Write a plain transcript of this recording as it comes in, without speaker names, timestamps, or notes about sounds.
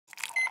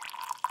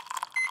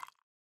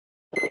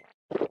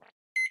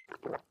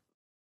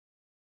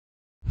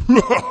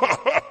What's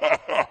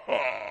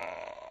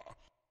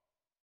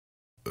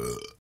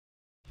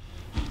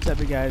up,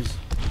 you guys?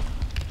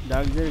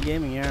 Dog Zero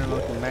Gaming here, and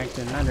welcome back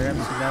to another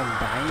episode of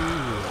Dying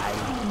Light,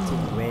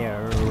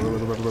 where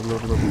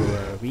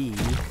we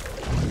are.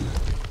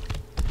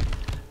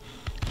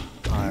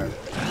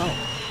 Oh,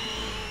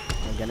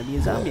 we're gonna be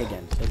a zombie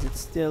again because it's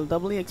still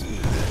double XP.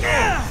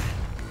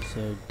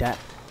 So that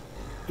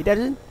it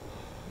doesn't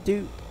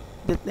do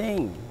the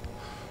thing.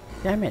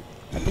 Damn it!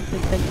 I did the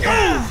thing.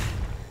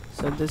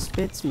 So the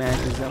spit smash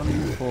is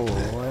only for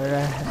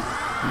the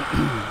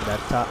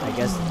I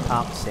guess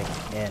toxic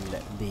and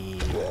the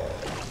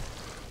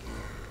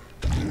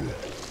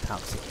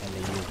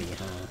UV,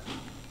 huh?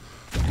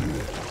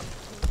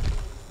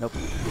 Nope.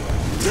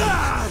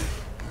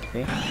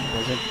 Okay,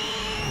 doesn't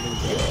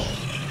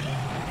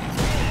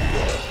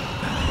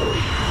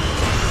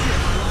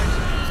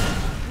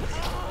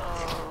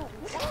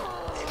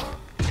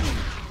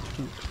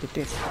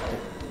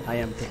I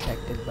am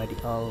protected by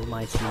the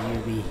almighty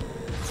UV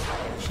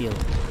shield.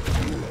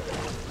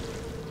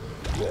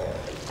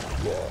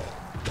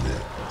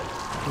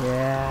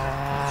 Yeah.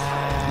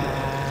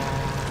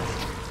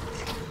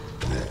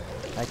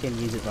 I can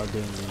use it while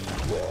doing the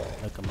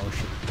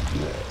locomotion.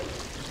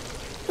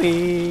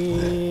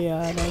 We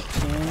are the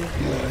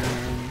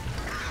champions.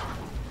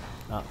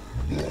 Oh.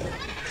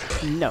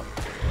 No.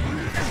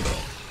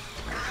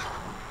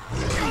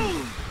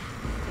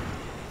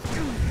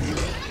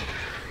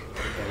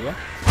 There we go.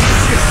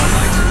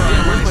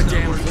 Where's my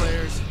damn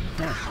flares?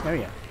 Yeah, there we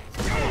go.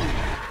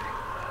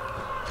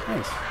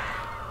 Nice.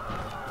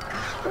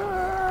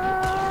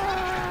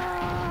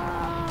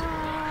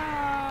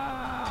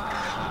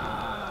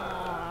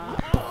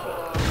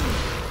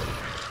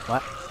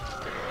 What?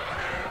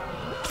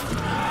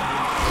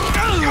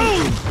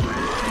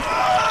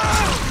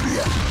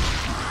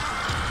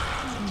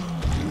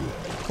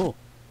 Cool.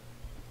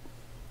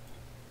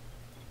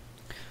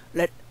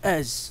 Let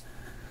us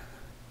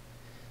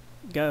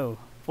go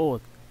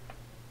forth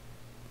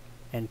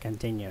and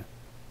continue.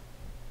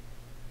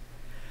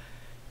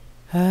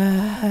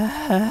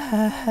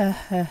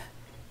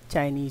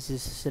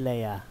 Chinese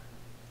Slayer.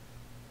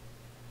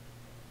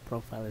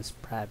 Profile is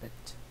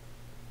private.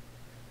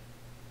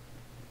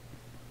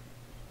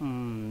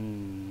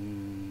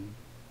 An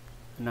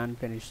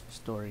unfinished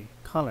story.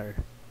 Color.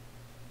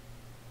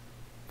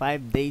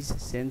 5 days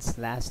since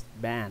last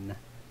ban.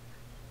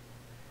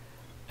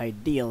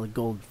 Ideal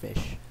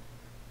goldfish.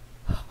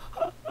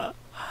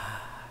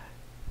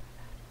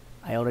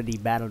 I already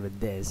battled with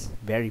this.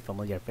 Very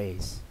familiar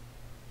face.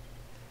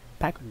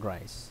 Packard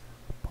Rice.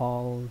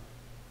 Paul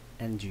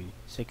NG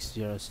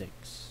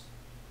 606.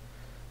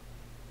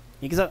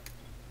 Ikza.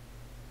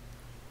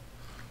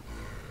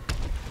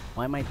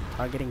 Why am I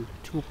targeting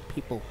 2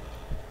 people?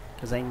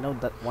 Because I know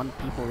that 1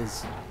 people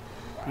is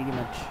pretty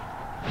much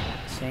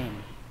the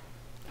same.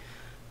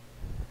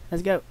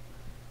 Let's go.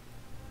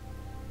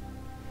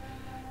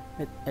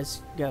 Let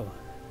us go.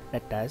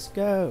 Let us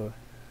go.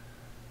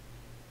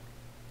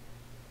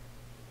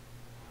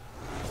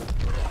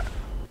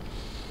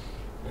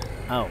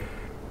 Oh.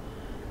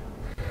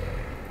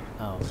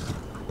 Oh.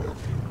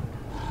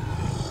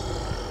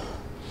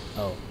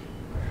 Oh.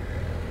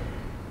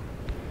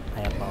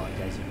 I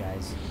apologize, you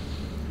guys.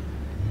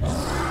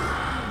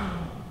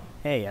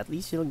 Hey, at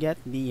least you'll get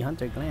the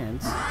hunter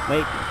glance.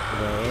 Wait,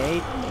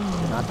 wait.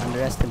 Do not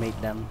underestimate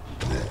them.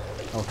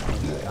 Oh,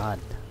 thank God.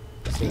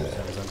 Save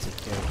zones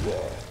unsecured.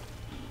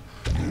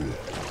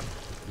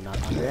 Do not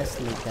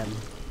underestimate them.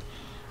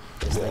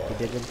 Just like you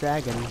did with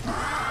Dragon.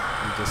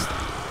 You just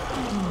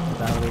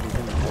evaluated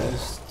him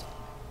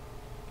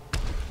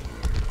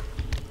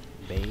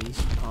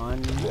based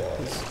on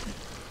his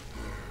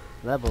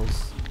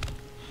levels.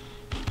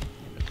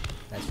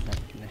 That's not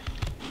gonna.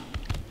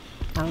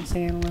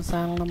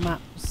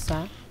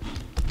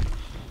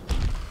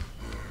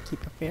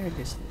 Keep a fair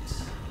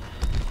distance.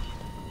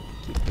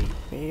 Keep a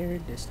fair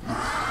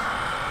distance.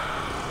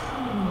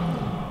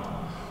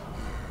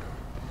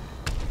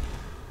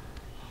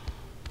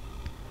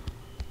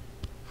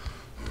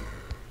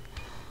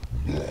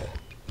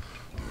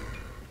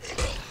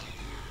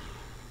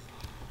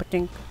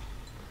 Patink.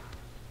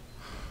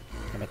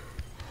 Damn it.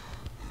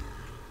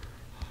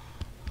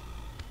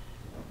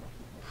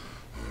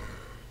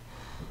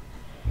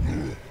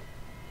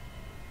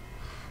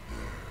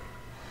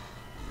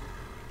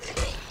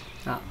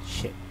 Ah,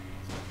 shit.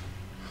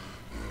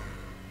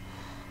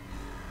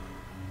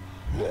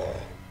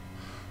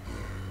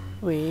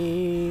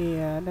 We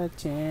are the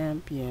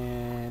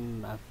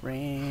champion, my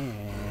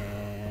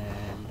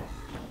friend.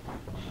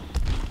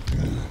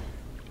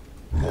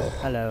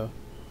 Hello.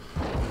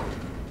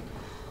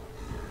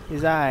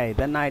 Is I,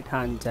 the Night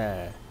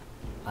Hunter.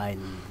 I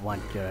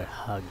want your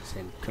hugs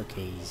and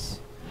cookies.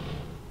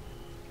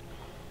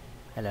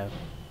 Hello.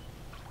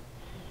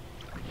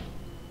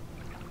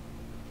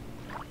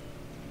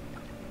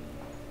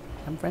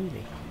 I'm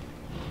friendly.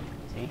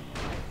 See?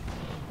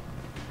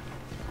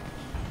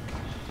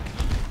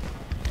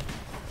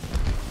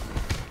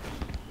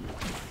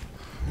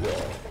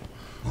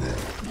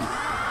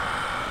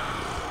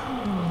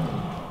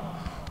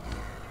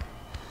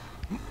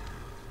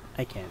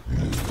 I can't.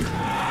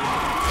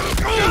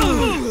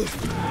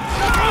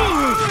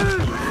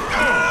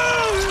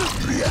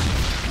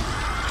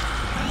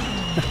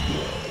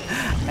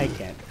 I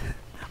can't.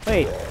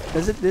 Wait,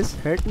 doesn't this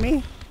hurt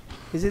me?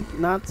 Is it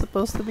not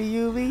supposed to be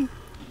UV?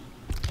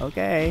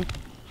 Okay,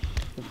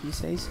 if you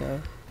say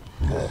so.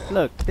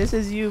 Look, this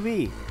is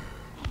UV.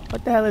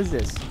 What the hell is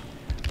this?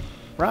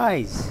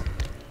 Rise!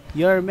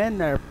 Your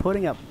men are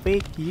putting up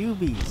fake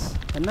UVs.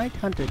 A night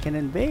hunter can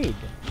invade.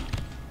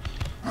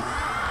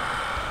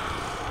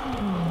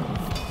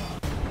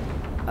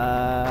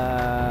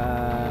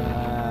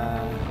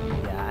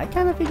 Yeah, I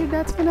kind of figured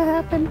that's gonna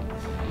happen.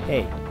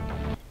 Hey,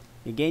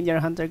 you gain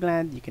your hunter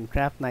gland, you can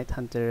craft night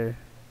hunter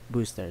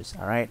boosters,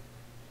 alright?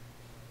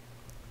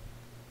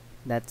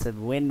 That's a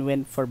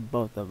win-win for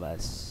both of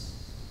us,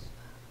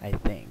 I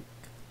think.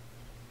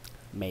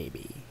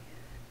 Maybe.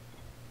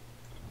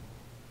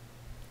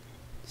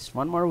 Just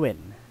one more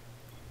win,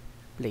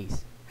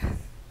 please.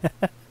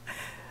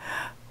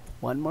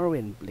 One more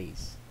win,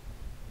 please.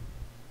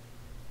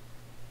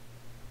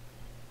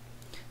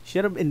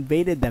 Should have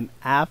invaded them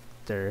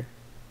after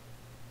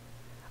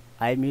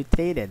I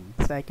mutated,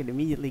 so I could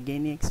immediately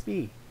gain the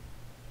XP.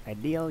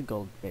 Ideal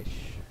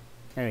goldfish.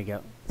 There we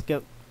go. Let's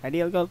go.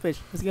 Ideal goldfish.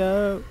 Let's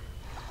go.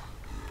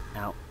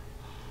 Ow.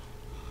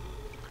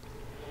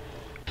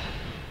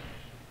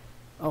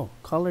 Oh,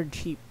 collared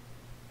sheep.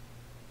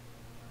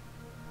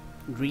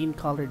 Green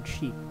collared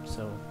sheep.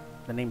 So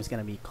the name is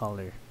gonna be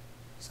collar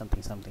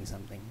something something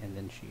something and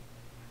then sheep.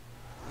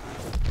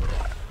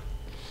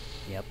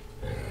 Yep.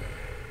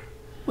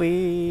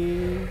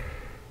 We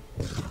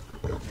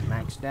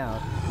maxed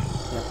out.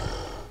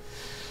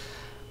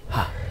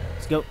 Yep.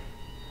 Let's go.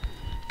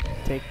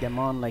 Take them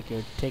on like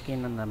you're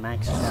taking on the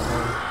max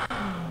level.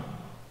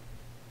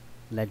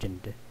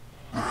 Legend.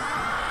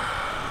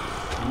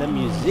 The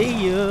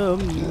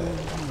museum.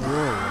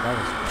 Whoa, that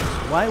was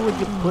close. Why would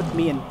you put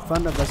me in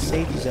front of a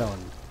safe zone?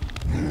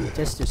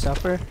 Just to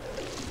suffer?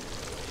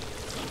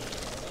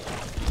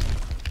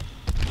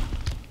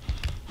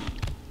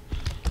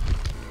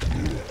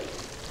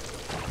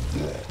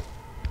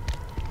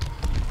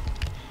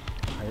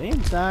 Are they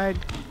inside?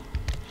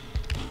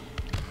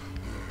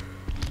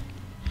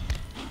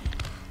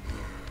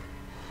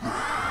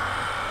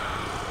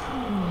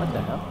 What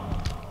the hell?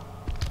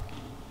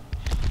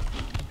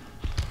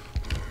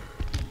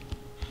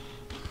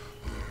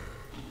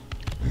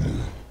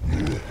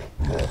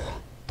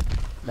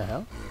 The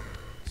hell?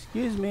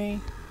 Excuse me.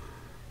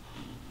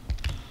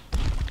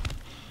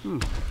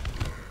 Can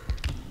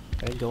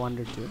I go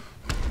under too?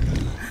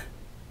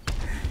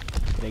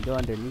 Can I go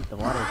underneath the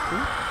water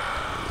too?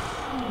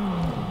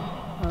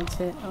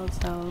 I'll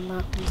tell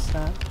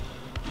mountainside.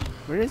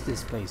 Where is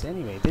this place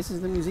anyway? This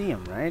is the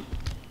museum, right?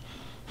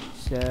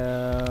 So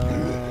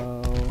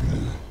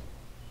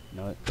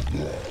no.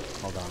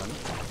 Hold on.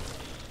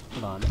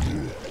 Hold on.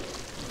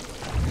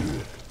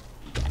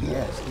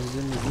 Yes, this is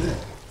the museum.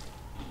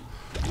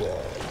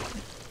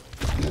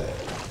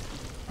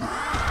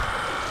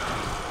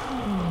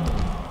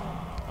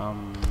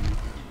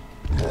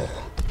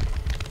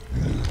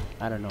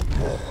 I don't know.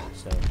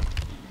 So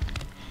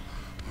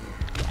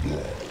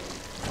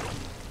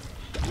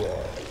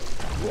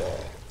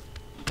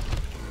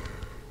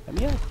let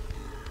me up.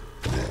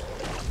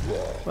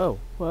 Whoa.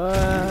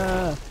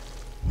 Whoa.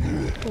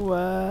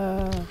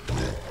 Whoa.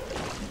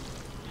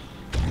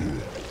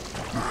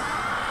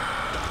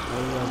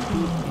 Will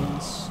be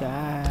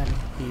inside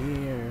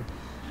here.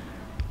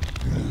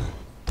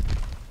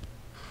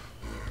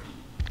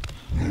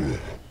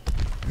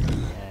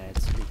 Yeah,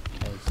 it's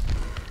because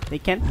they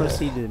can't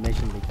proceed to the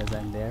mission because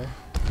I'm there.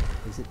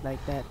 Is it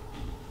like that?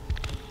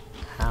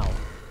 How?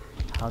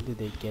 How do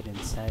they get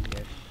inside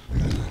here?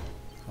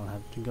 I'll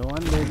have to go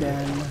under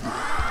then.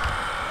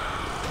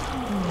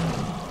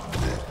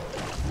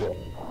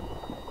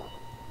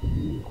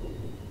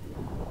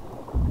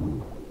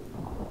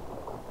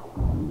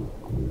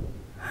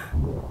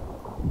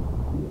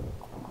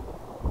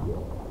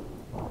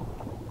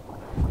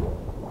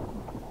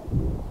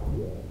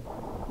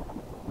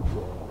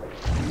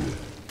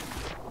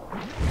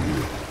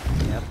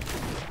 Yep.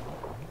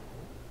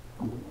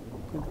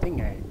 Good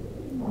thing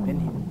I've been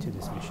into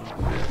this mission.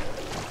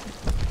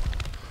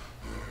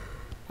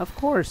 Of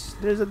course,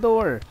 there's a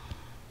door.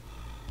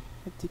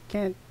 But you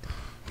can't.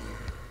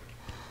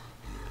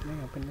 Can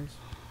I open this?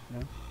 No.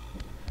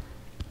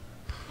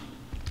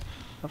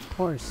 Of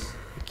course,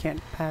 you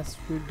can't pass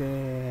through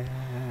the.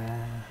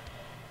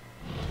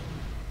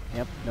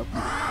 Yep. Nope.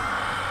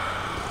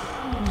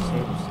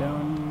 Safe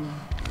zone.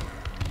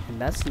 And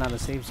that's not a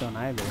safe zone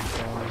either.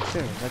 So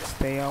sure, let's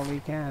stay all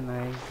we can,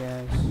 I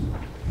guess.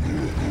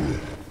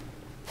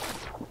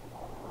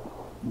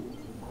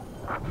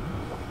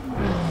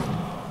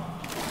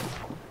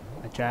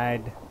 I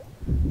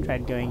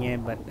tried going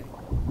in, but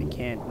I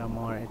can't no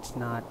more. It's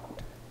not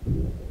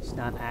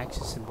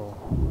accessible.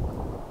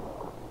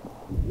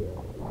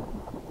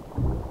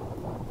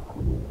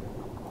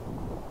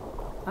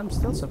 I'm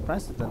still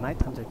surprised that the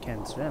night hunter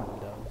can't swim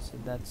though. So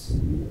that's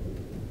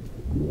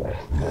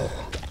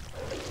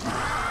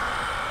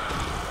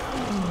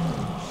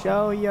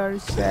Show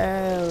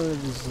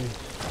yourselves.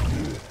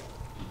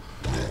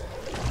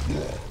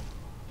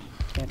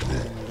 Can't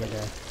even get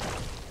a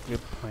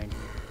grip point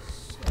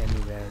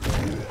anywhere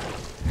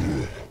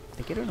there.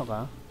 できるの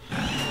か?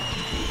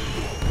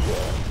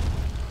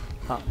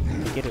 あ、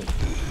できる.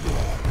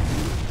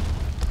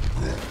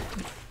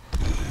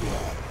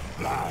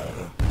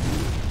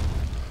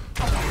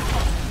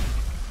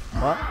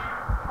 What?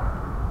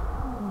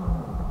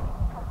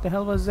 The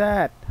hell was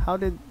that? How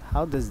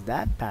does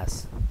that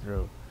pass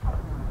through?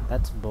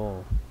 That's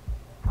bull.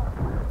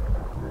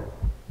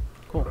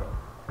 Cool.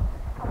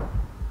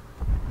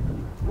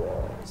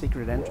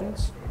 Secret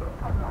entrance?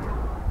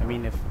 I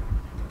mean, if...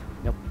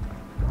 Nope.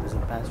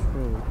 Doesn't pass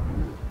through.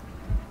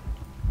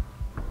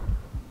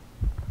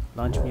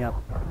 Launch me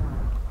up.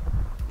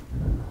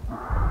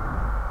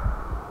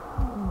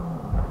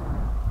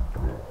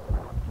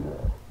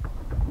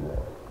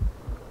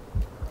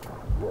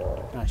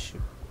 Ah,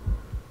 shoot.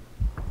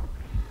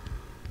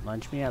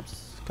 Launch me up,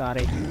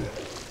 Scotty.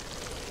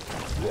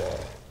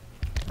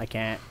 I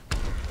can't.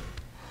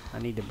 I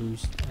need a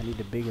boost. I need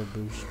a bigger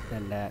boost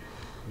than that.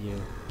 You.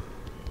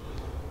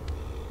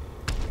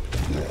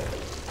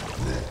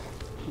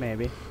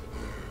 Maybe.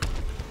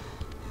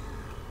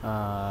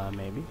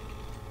 Maybe.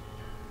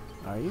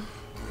 Are you?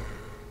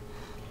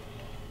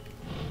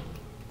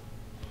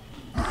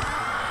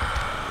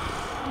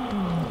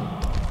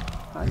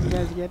 How'd you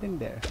guys get in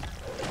there?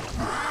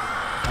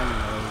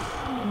 Anyway.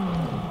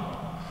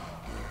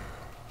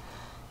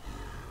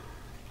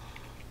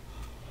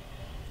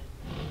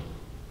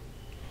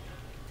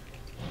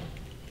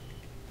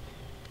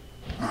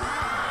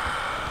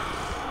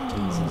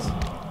 Jesus.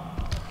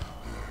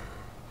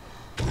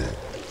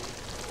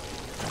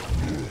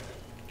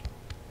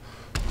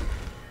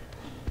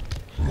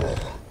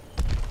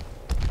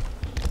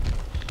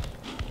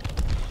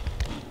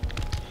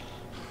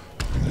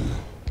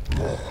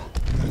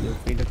 Feel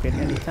free to quit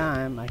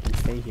anytime. I can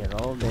stay here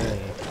all day.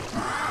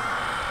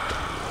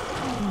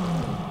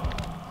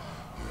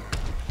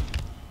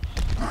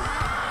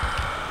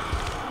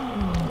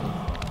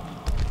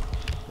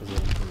 Is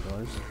it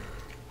indoors?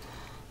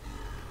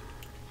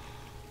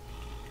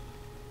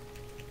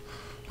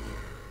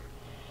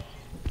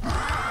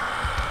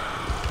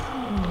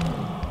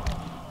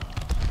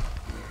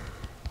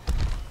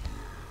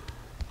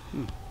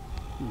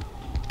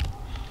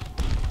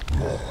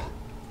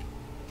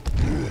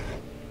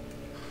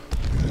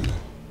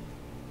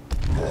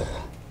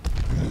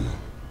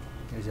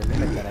 There's a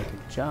limit that I can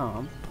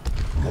jump.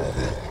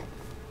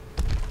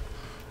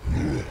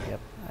 Yep,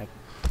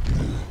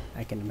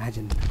 I can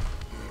imagine.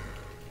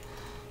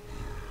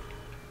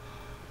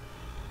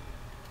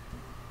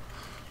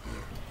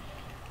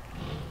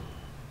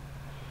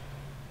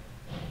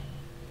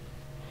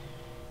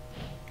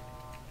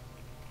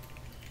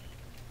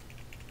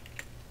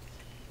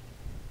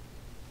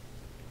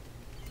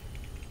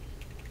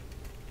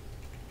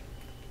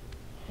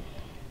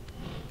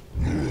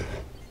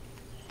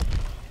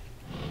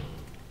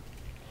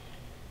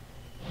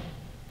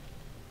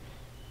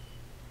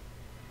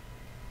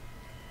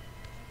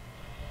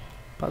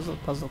 Puzzle,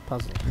 puzzle,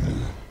 puzzle.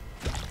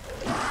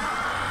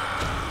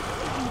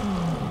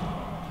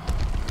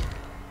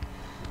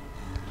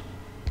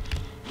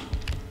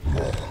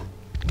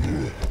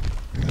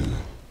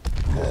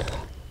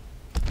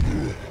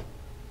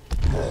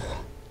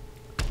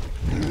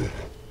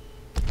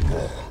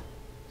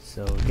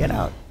 So get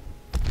out.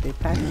 They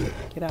patched it.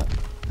 Get out.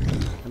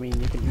 I mean,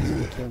 you can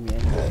easily kill me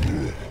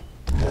anyway.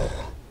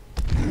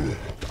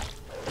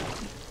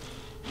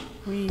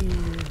 Whee.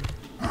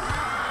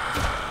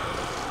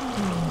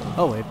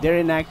 Oh, if they're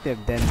inactive,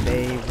 then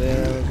they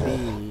will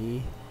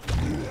be...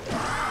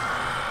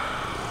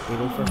 They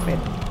will forfeit.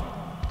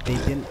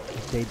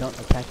 If they don't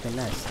attack the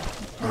nest,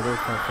 they will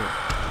forfeit.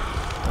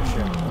 For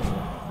sure, for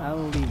sure. I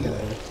will leave them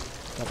be.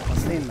 But I'll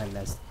stay in my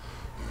nest.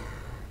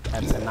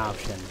 That's an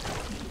option.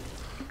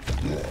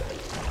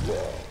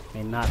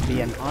 May not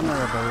be an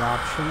honorable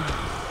option.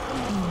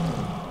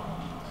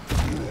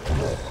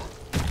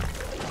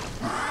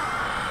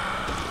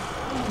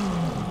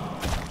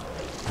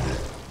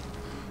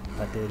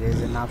 But it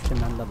is an option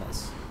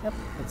nonetheless. Yep,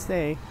 let's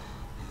stay.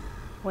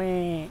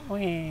 Wah,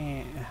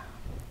 wah.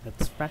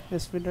 Let's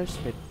practice with our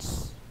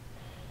spits.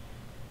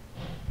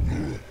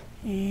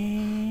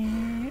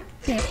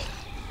 Yep.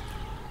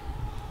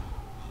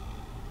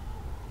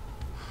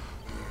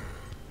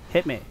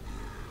 Hit me.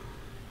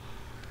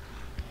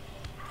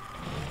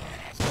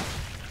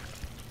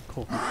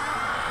 Cool.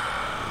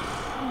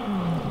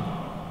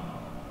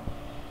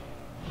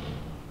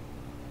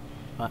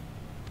 What?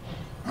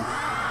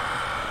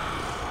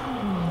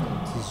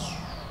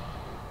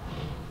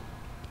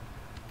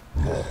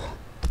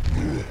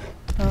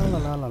 La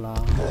la la la. La la.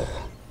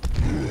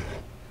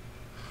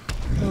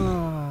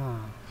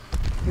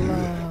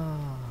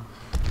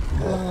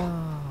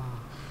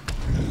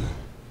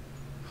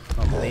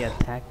 Oh, they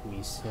attacked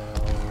me, so.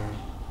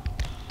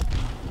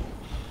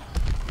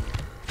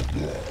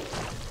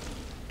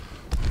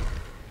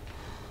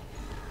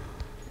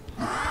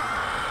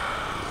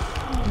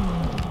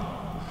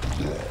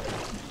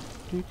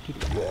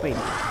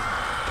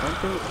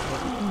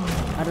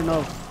 don't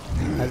know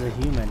if as a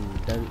human,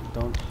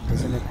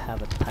 doesn't it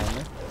have a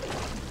timer?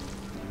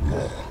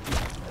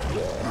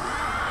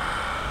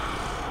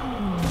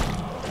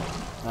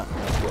 Ah.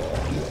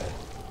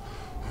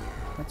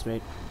 Let's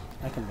wait.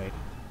 I can wait.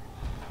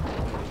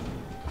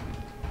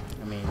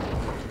 I mean,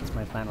 it's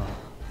my final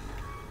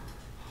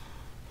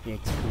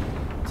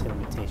EXP till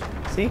mutation.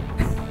 See?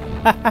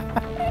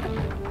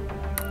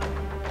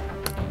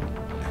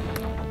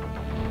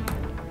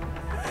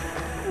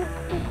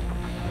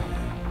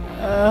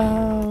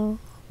 Oh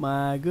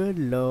my good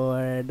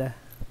lord.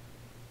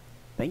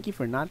 Thank you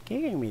for not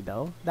kicking me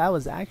though. That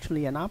was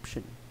actually an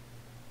option.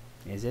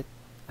 Is it?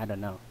 I don't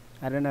know.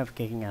 I don't know if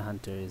kicking a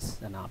hunter is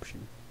an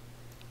option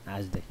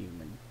as the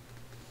human.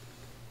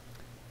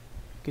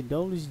 Could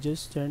always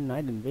just turn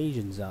night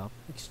invasions off.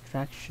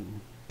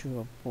 Extraction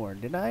 204.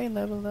 Did I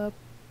level up?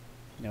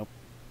 Nope.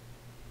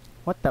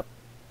 What the?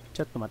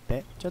 Chotto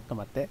matte. Chotto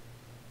matte.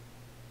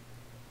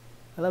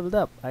 I leveled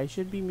up. I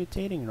should be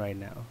mutating right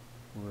now.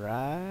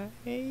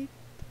 Right?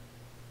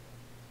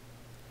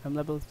 I'm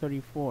level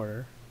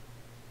 34.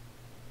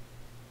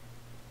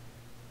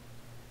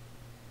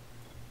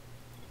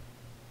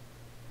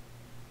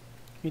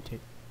 Mutate.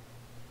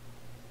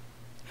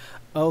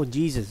 Oh,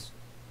 Jesus.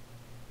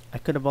 I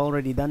could have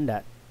already done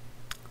that.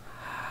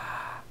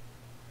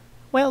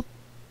 Well,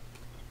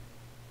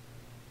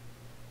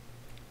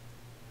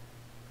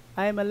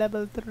 I'm a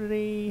level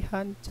 3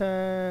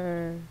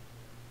 hunter.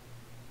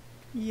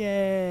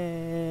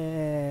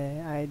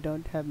 Yeah, I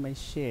don't have my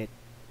shit.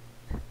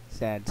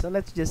 Sad. So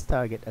let's just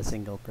target a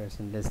single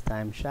person this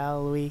time,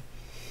 shall we?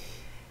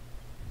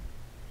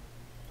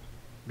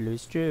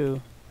 Blue's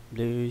true.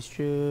 Blue's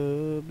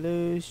true.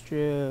 Blue's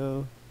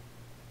true.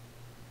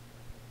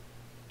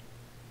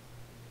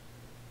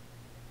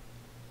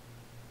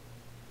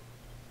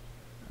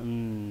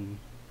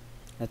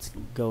 Let's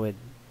go with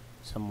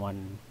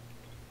someone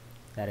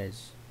that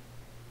is.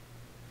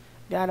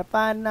 Gotta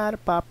find another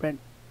pop print.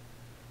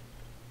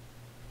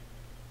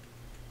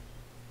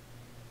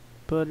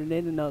 Put it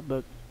in the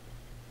notebook.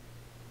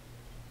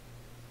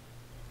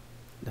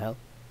 The hell?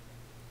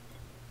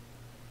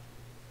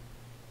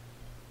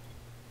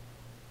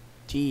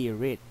 Gee,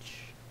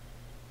 rich.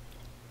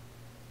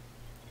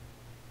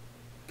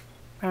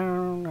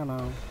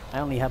 No. I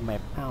only have my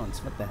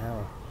pounds. What the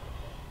hell?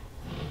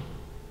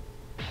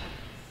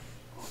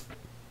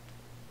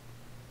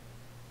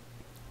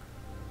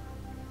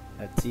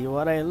 Let's see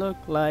what I look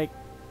like.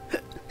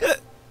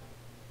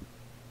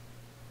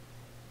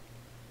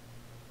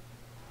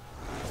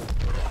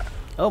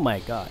 Oh my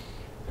god.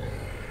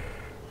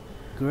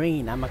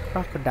 Green, I'm a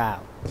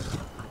crocodile.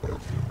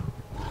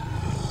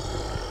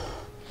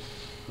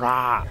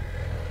 Rah!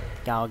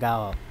 Gow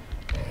gow.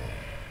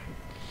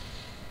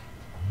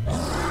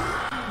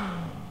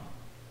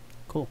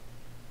 Cool.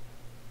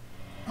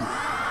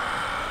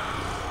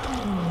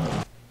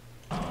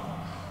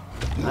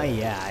 Oh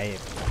yeah,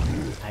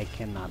 I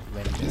cannot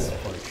win this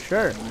for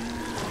sure.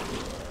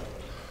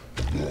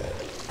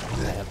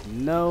 I have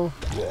no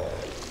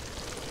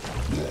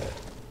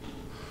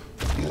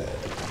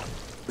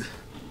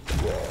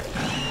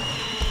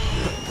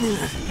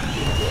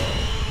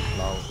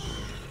low.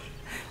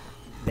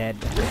 Dead.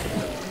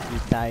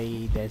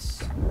 Itai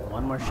this.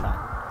 One more shot.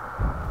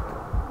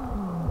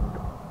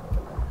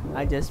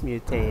 I just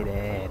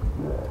mutated.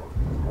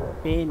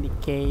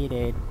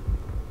 Vindicated.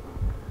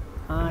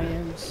 I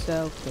am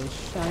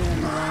selfish. I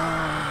am wrong.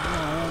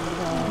 I am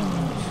wrong.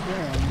 I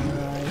am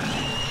right.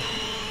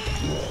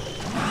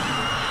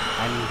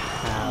 I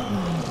have.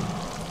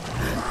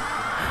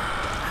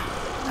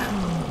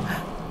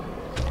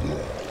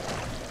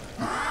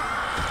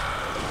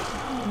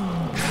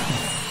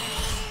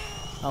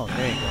 Oh,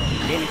 there you go.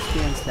 Gain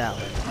experience that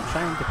way. I'm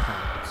trying to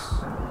pounce.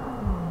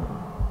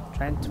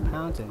 Trying to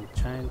pounce and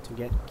trying to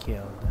get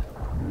killed.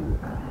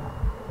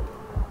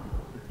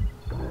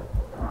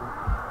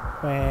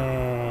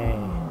 Way.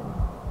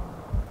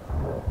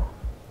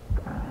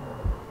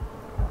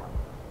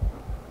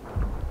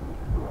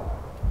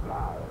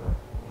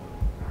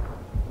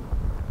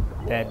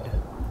 Dead.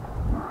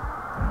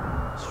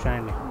 He's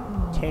trying to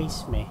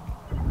chase me.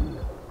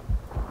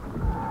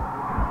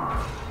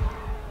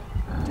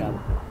 Good job.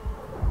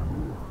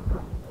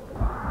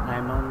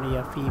 I'm only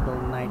a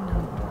feeble night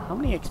hunter. How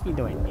many XP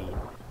do I need?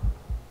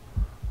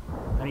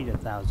 I need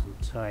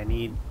 1,000, so I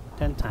need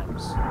 10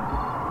 times.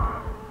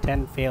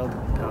 10 failed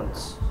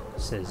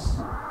pounces.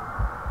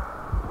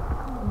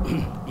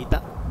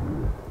 Ita.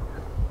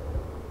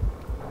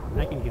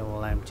 I can heal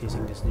while I'm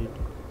chasing this dude.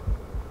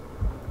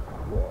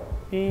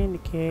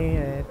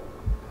 Indicated.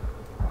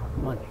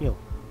 Come on, heal.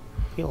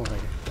 Heal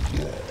already.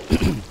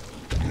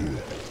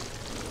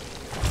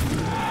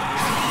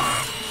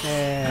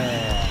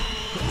 Yeah.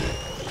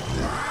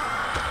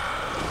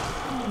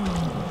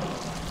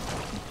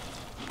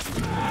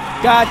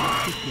 God!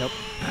 Nope.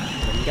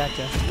 Didn't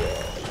gotcha.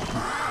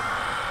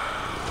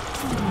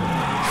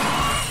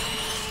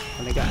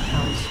 Only got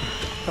pounds.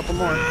 Couple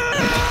more.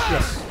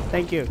 Yes,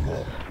 thank you.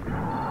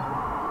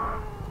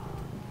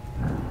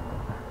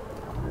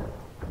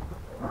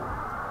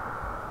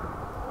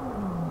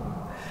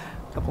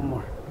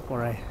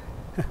 before I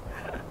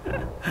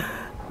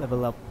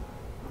level up.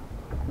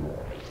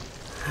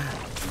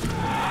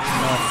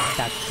 Not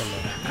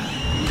spectacular.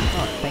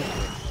 Oh, thank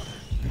you.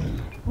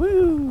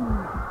 Woo!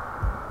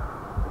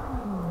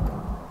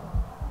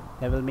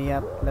 Level me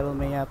up, level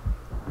me up,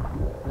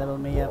 level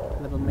me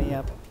up, level me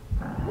up.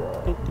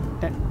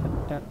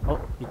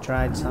 Oh, you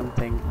tried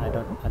something. I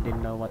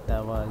didn't know what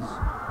that was.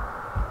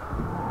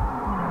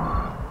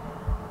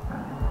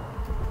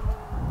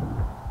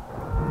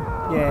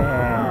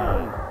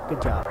 Yeah,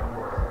 good job.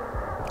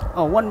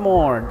 Oh, one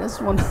more.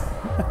 This one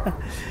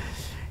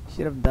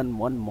should have done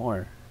one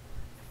more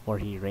before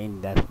he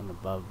rained that from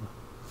above.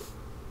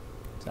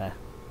 So,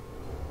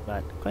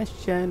 but the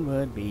question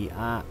would be,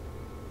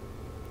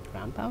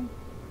 ground pound?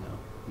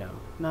 No,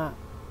 not.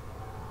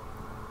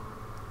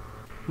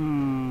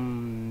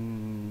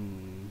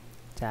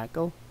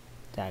 Tackle?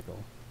 Tackle.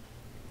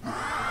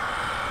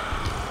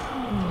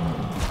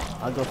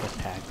 I'll go for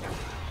tackle.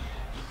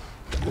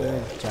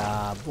 Good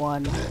job.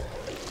 One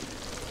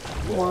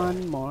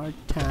more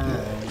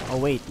time. Oh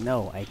wait,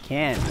 no, I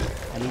can't.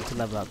 I need to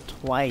level up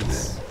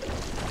twice.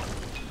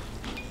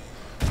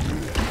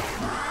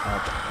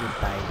 Oh,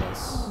 goodbye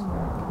this.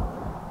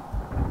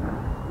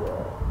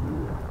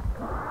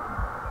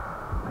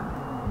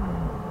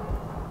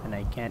 And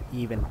I can't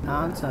even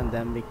pounce on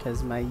them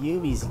because my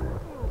UV's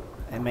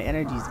and my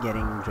energy is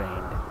getting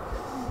drained.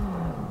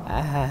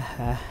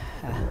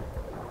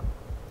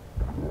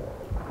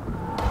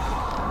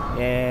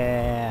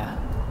 Yeah.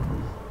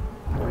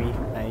 Give me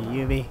my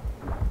UV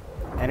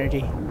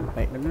energy.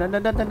 Wait, no,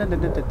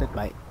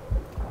 bite.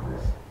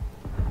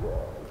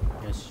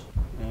 Yes.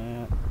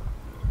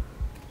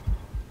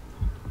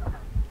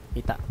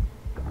 Ita.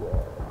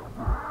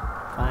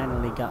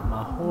 Finally got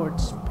my horde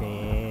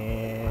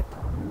spit.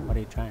 What are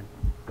you trying?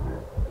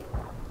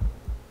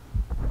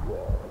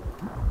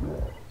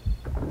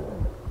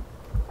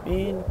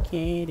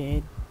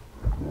 Vindicated.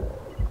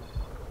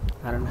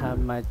 I don't have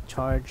my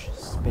charge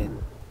spit.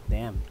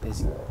 Damn,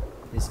 this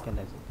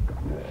gonna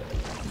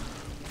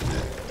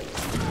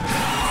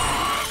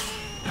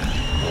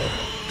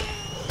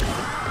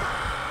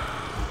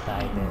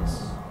die this.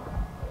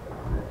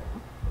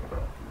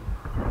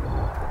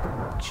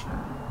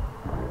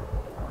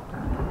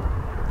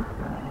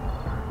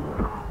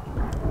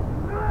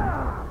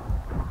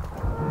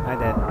 I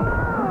did.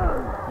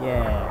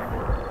 Yeah.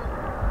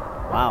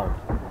 Wow.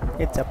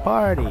 It's a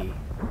party.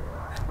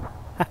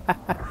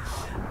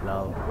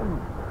 Lol.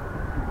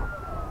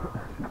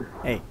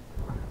 Hey.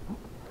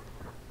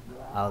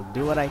 I'll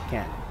do what I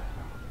can.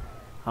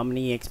 How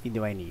many XP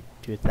do I need?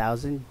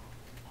 2,000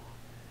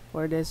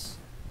 for this?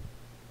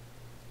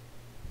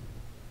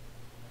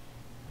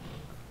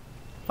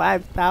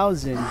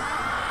 5,000?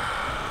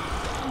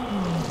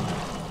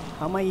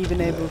 How am I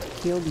even able to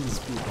kill these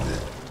people?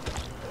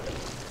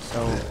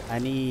 So I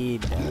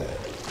need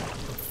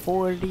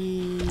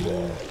 40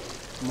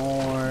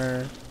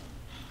 more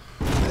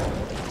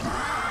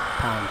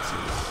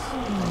pounces.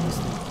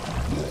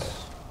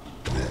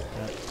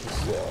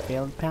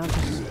 Failed pounce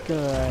is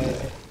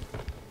good.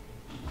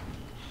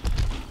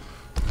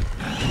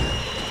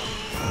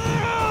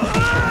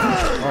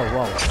 Oh,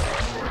 whoa.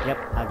 Yep,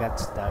 I got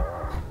stuck.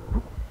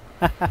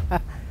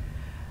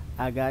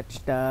 I got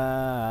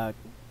stuck.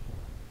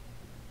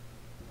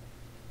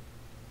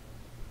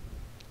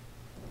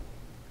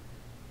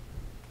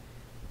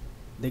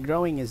 The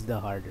growing is the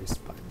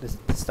hardest part. The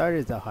start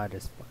is the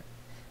hardest part.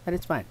 But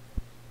it's fine.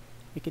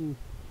 We can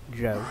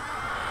grow.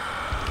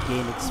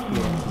 Gain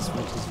experience as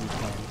much as we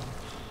can.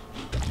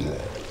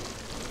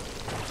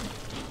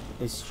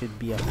 This should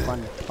be a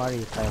fun party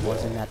if I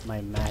wasn't at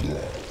my mag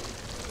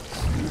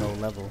low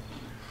level.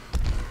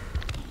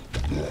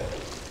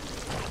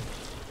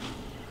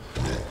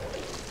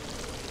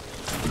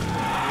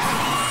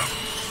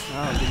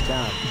 Oh, good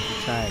job. You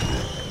tried.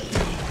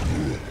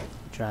 You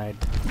tried.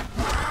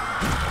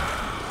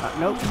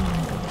 Nope.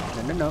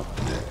 No.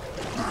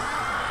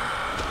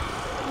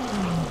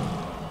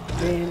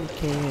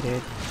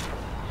 Vindicated.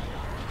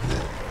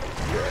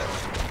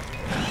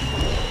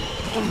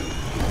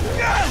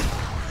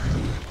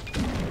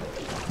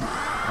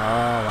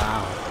 Oh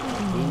wow.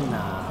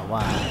 Ina,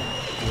 wow.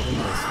 Really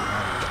this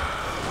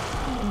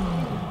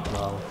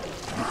Lol.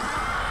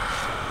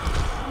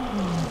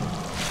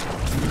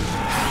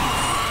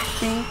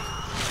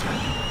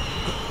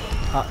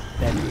 Oh,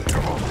 dead.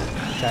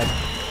 Tried.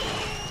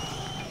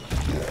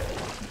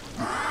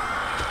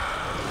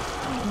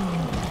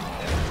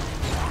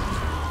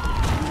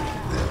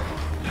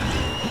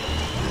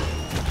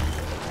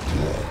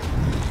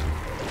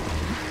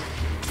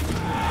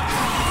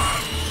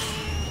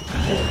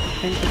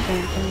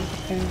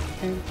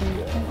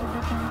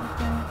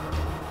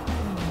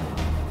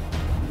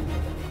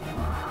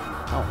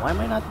 Oh, why am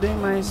I not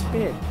doing my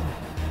speed?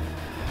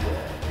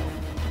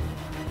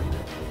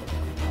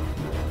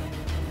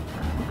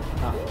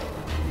 Ah,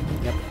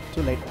 yep,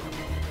 too late.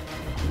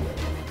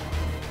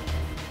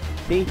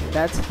 See,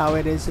 that's how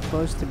it is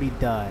supposed to be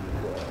done.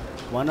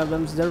 One of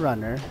them's the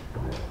runner,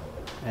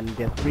 and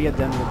the three of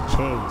them will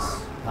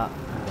chase. Ah,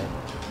 I'm dead.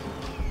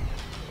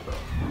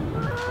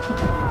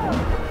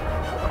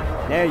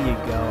 There you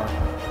go.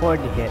 Horde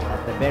hit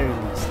at the very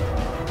least.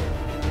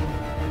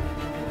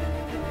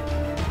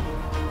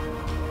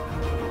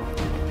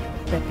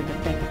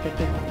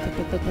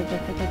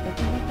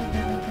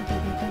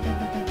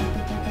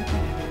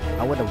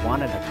 I would have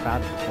wanted a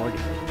crowd of Horde.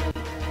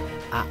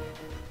 Ah.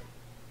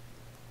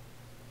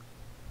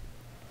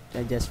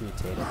 I just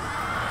mutated.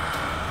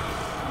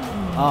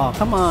 Oh,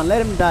 come on,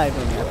 let him die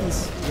for me. At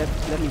least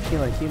let me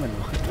kill a human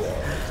one.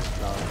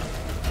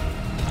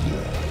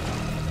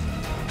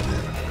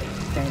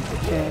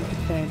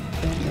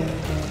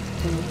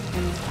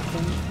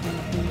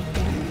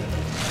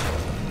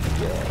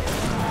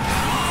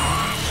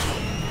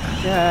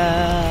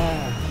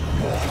 Yeah.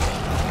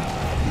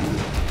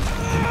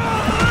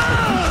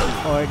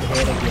 Horde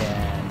hit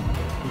again.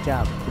 Good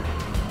job.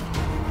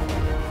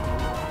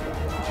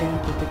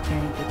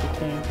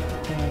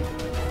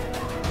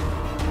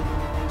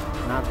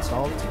 Not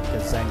salty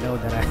because I know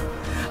that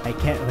I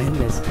can't win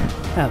this,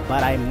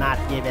 but I'm not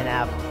giving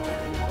up.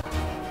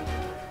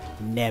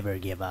 Never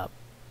give up.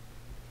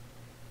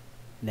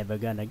 Never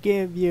gonna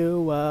give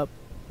you up.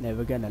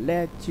 Never gonna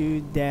let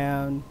you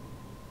down.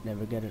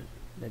 Never gonna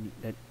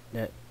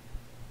let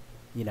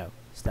you know,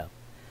 stuff.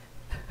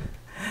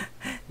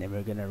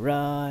 Never gonna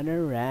run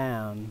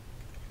around,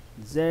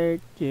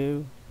 desert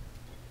you.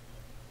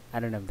 I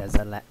don't know if that's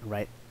the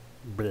right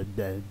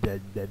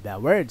the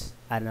words.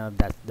 I don't know if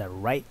that's the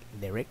right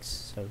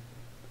lyrics. So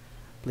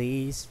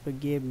please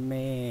forgive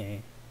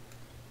me.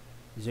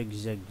 Zug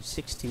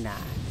 69.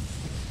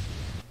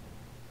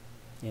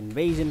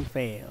 Invasion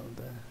failed.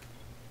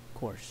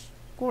 Of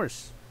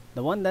course.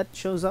 The one that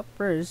shows up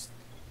first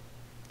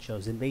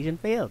shows invasion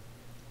failed.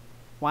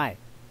 Why?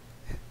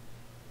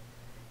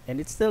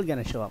 And it's still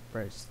gonna show up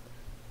first.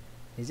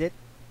 Is it?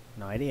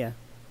 No idea.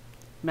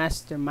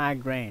 Master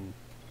Migraine.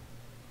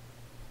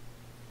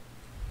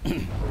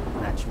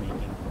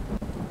 Matchmaking.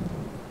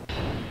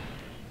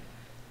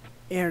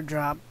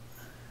 Airdrop.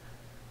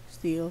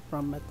 Steal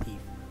from a thief.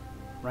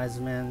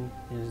 Riseman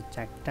is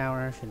attack the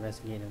tower. Should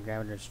investigate and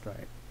grab it or destroy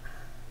it.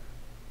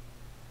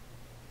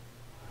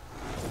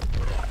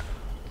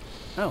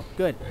 Oh,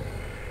 good.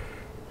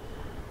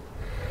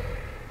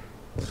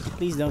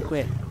 Please don't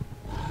quit.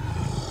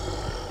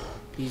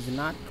 Please do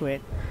not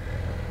quit.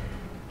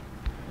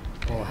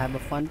 We'll have a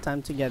fun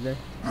time together.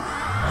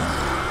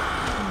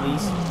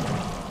 Please.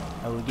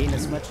 I will gain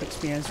as much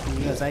experience from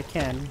you as I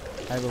can.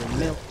 I will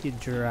milk you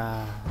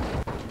dry.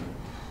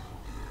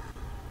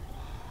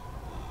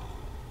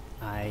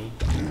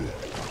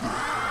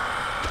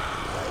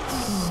 That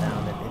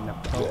sounded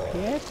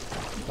inappropriate,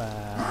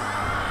 but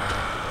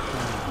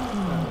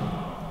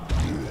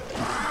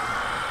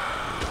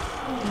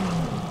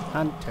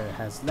Hunter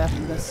has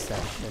left the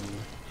session.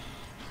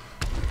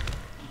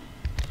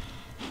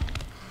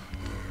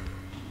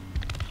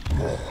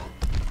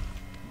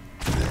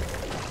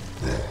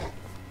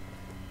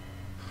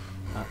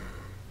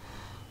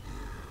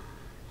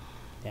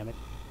 Damn it.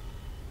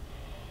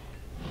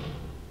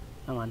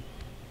 Come on.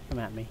 Come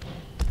at me.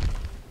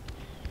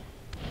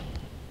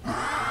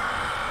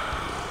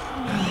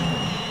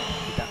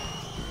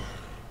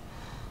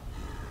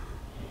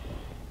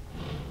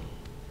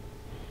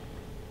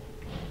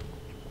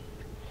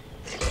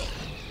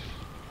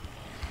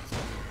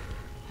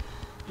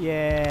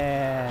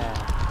 Yeah.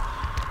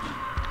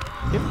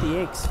 50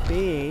 XP.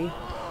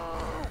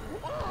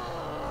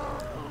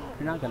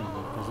 You're not gonna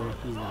move because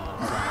he's not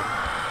outside.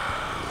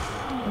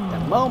 But the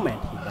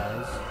moment he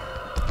does.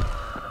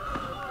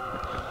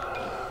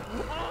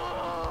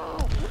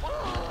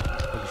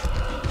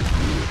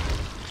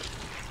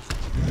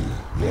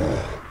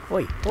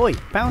 Oi, oi,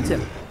 bounce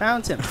him,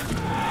 bounce him.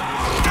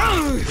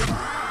 Thank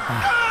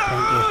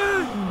you.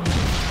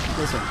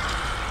 Listen,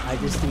 I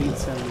just need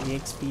some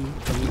EXP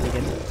for me to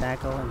get to the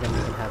tackle and then we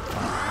can have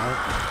fun, right?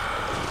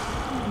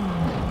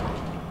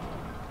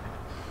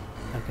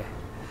 Okay.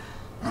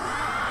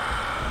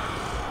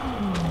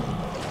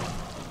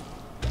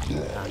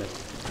 Found it.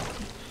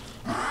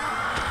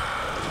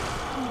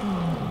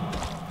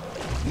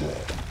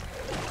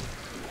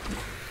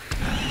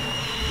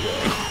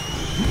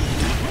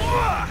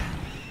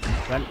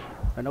 Run!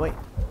 Run away!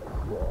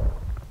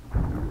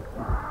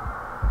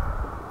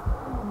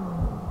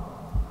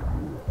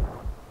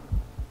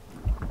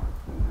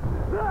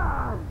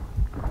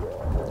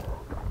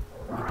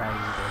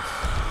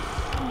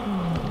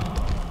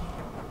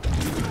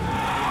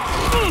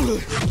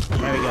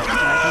 There we go.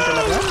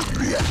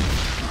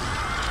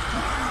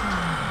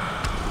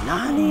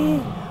 Nani?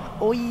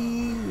 Oi!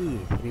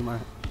 3 more.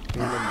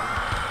 300 more.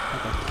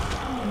 Okay.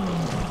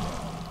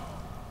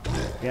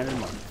 300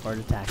 more for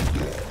the attack.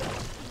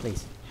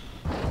 Please.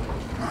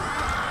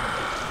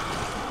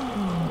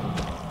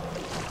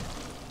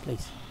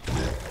 Please.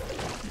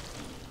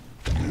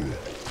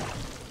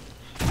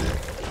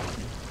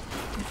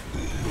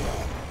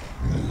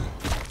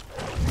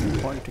 It's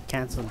important to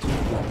cancel GP.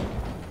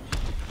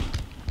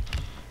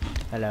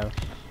 Hello.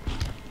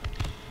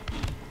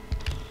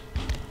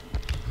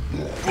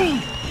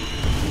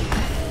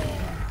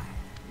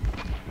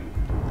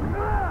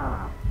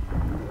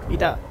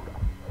 Ita.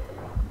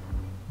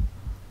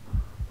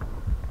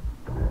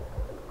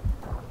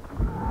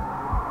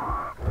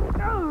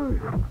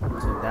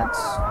 So that's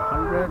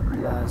 100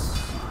 plus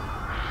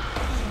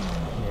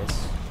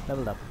this.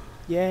 Leveled up.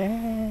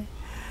 Yeah!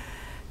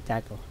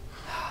 Tackle.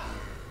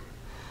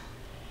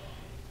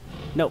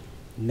 Nope.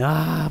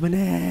 Nah,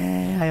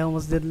 man. I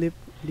almost did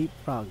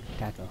leapfrog.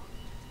 Tackle.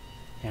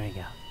 There we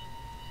go.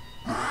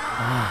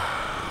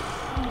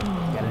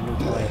 Got a new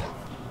toy.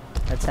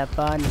 Let's have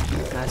fun.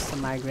 Master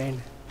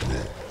migraine.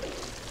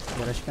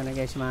 Yoroshiku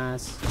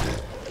onegaishimasu.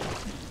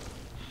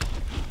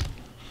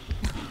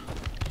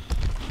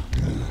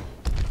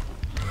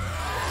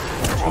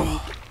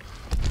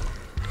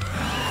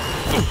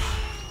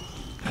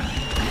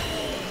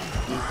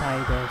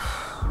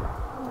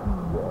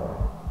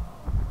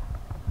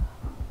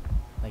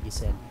 Like you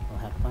said, we'll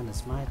have fun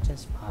as much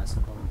as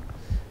possible.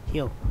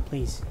 Heal,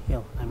 please,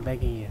 heal. I'm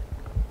begging you.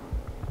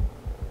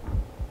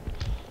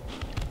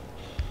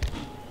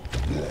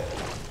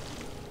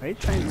 Are you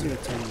trying to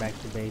return back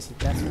to basic?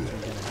 That's what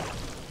you're gonna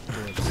have to do.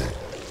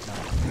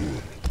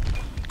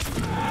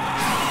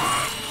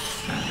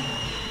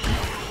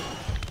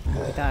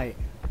 No. I die.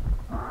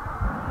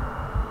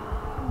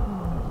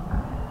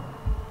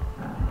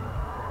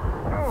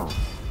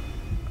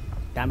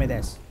 Dame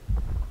desu.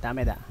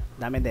 Dame da.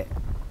 Dame de.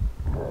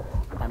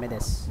 Dame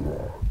desu.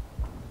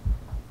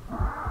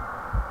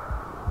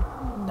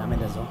 Dame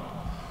desu.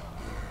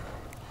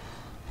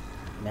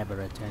 Never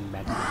return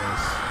back to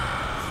base.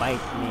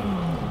 Fight me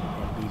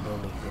and be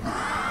bullied.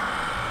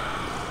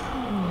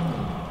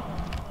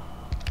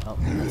 Oh,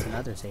 that's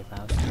another safe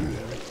house.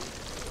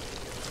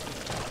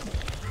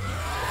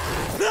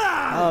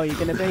 Oh, you're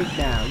gonna bait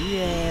now.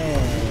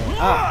 Yeah.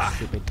 Oh,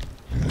 stupid.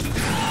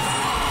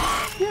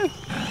 Yeah.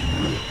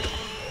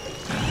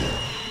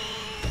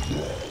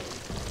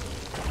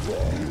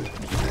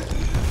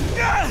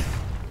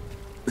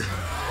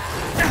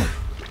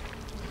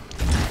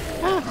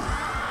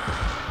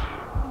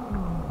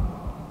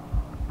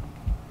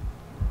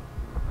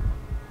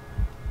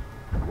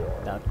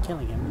 Without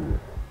killing him.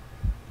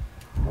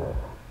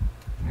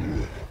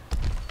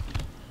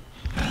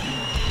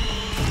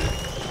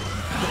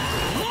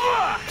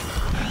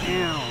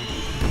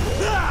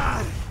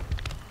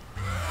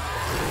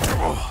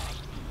 Ow.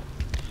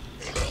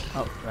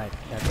 Oh, right.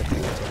 That's a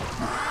thing too.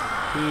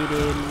 He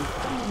didn't.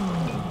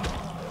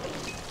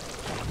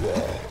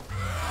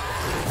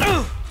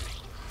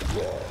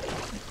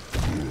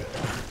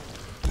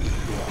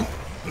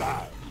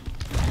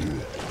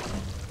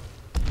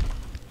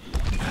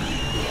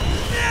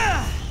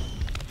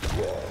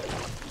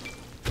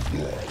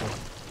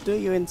 Do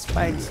you in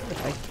spikes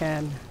if I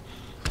can?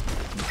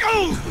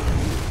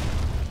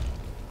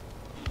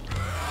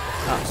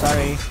 Oh,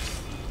 sorry.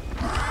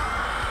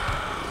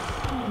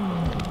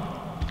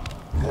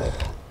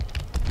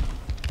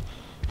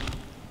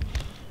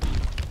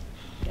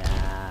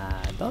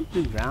 Yeah, don't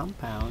do ground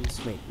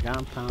pounds. Wait,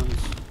 ground pounds.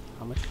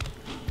 How much?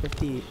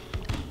 50.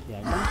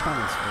 Yeah, ground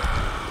pound is 50.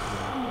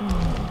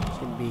 Yeah.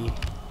 Should be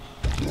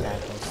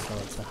tackles, so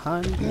it's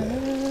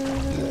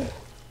 100.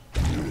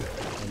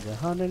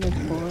 There's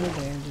 104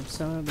 days of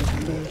summer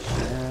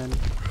vacation.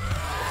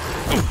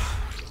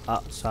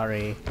 Oh,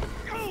 sorry.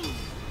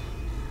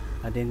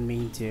 I didn't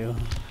mean to.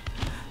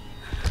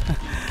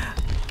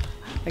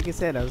 Like I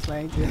said, I was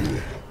trying to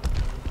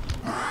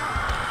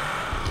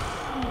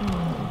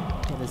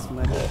get as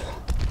much.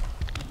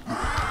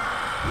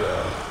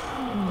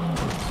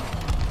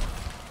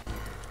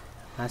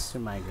 Master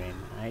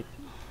migraine, right?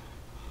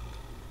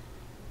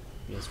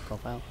 Use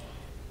profile.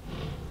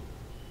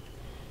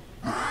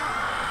 Man,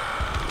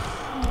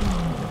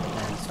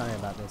 sorry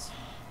about this.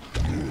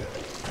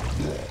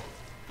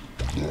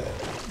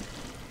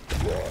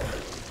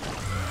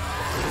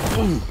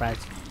 Right.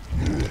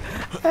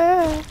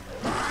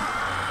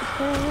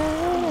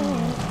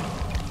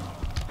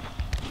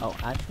 Oh,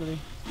 actually.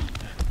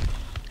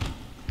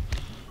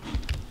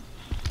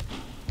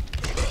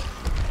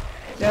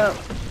 No.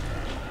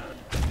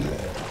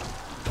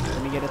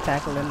 Let me get a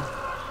tackle in.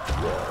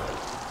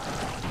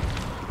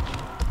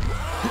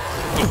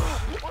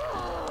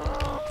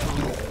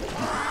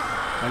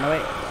 Run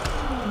away.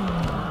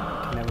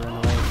 Can never run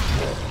away.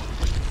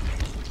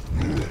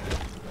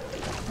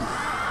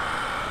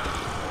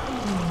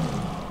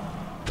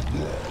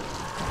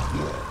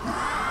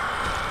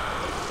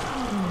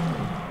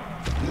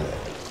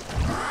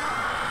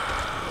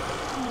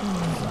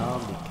 It's all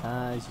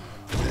because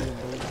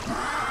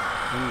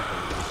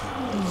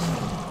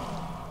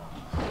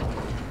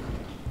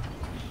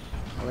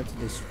let's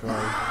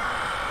destroy.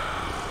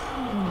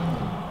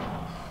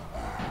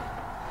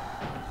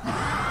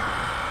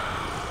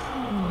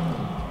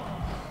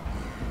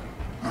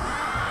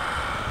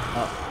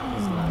 Oh,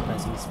 he's not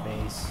pressing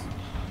space.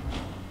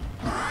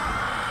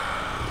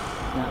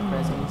 He's not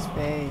pressing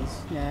space.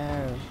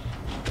 No.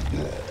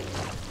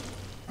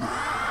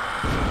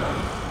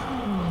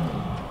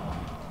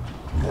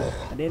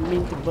 I didn't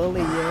mean to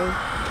bully you.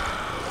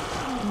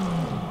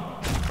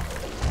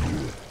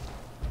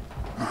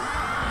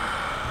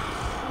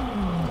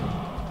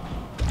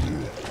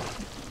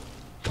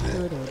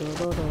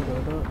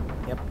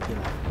 Yep, kill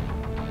him.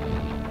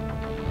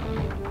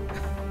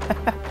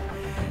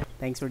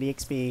 Thanks for the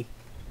XP.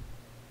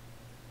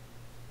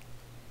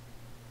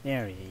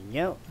 There you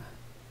go.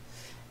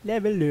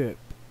 Level up.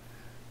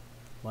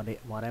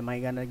 What am I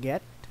gonna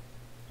get?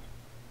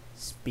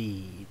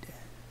 Speed.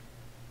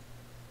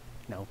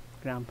 No,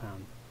 ground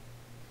pound.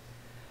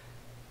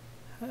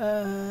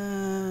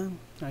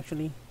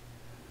 Actually.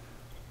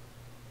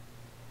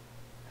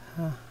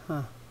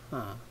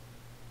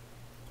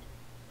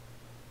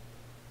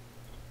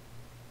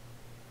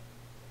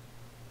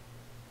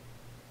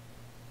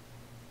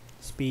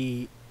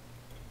 Speed.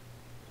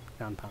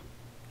 Ground pound.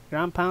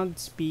 Ground pound,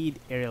 speed,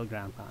 aerial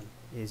ground pound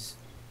is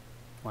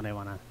what I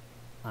wanna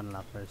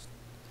unlock first.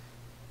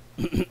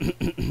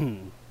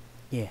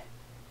 Yeah.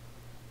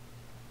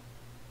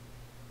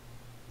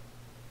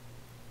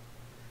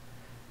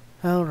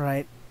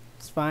 Alright,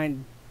 let's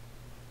find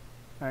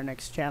our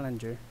next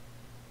challenger.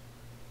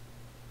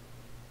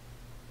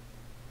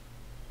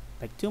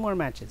 Like 2 more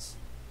matches.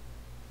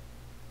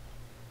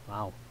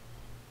 Wow.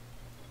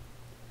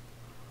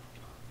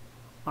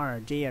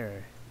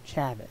 RJ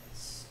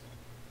Chavez.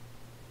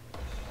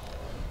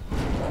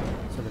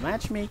 So the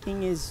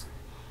matchmaking is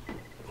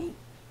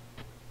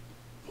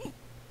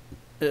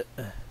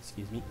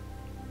excuse me.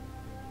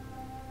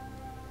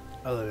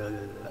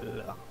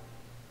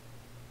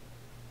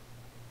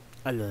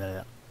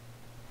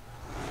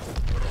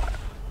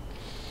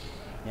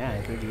 Yeah,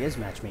 it really is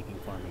matchmaking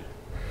for me.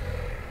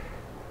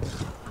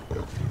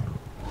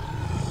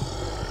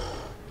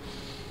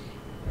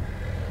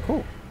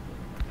 Cool.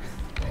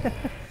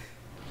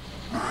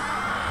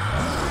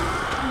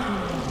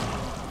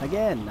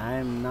 Again,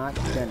 I'm not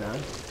gonna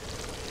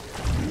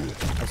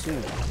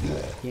assume.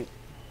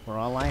 For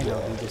all I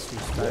know, he just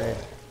restarted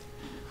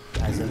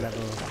as a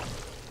level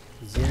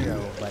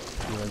 0, but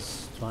he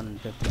was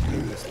 250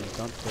 previously.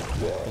 Don't quit,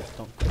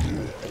 don't quit, don't quit,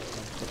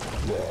 don't quit, don't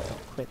quit,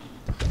 don't quit.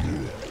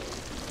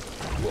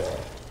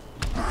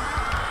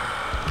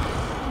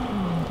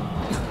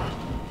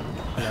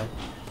 Hello.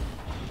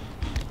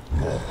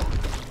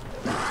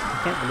 I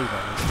can't believe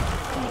that.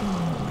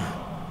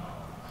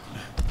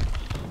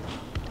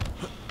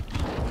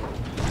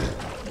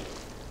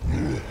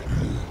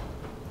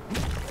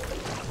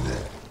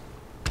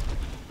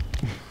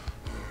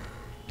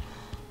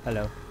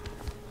 Hello.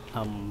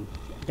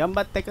 頑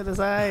張ってくだ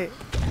さい。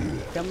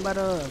頑張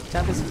ろう、チ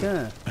ャベス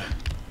君。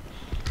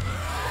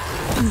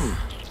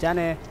じゃあ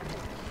ね。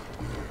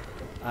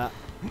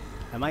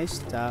Am I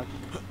stuck?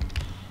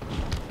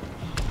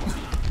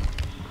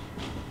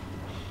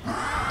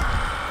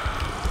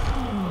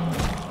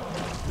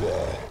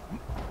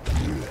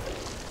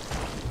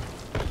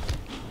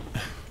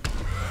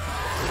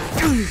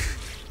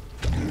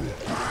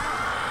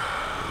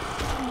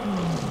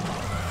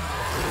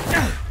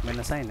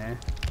 Menasay na.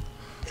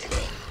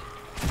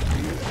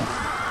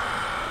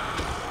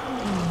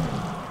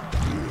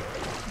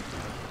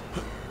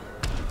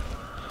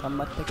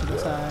 Kamate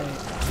kudasai.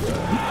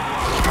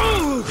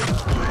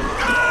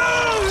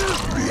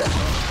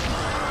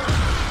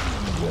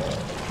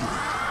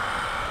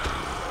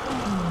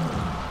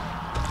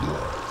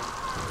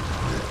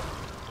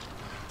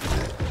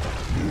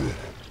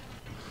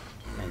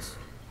 Nice.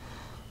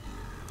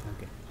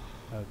 Okay.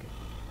 Okay.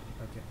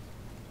 Okay.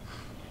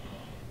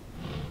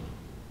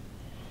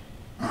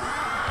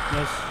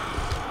 Yes.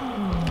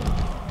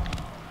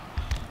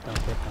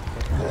 Don't quit, don't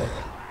quit, don't quit.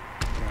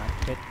 Do not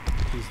quit.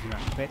 Please do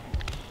not quit.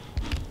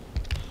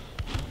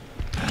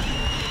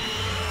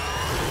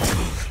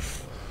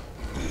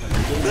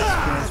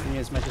 Experience for me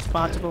as much as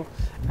possible.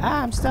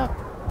 I'm stuck.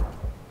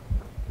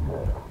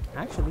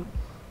 Actually,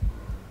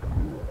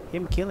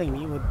 him killing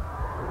me would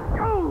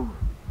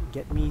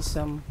get me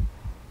some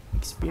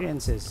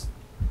experiences.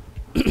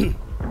 I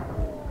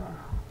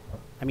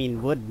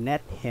mean, would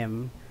net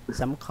him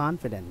some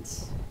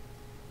confidence.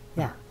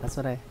 Yeah, that's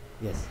what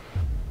yes.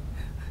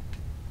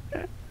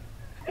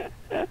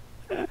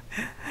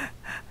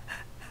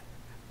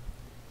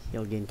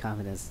 He'll gain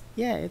confidence.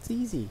 Yeah, it's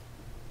easy.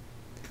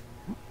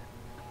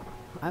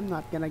 I'm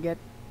not gonna get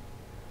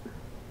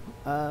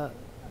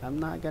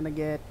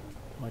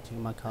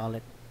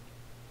whatchamacallit.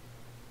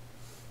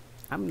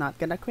 I'm not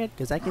gonna quit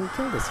because I can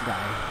kill this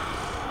guy.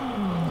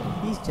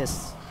 He's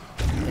just,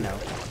 you know,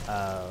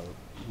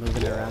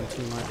 moving around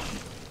too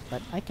much.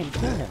 But I can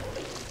kill him.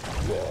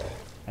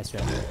 I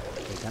swear.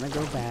 We're gonna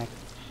go back.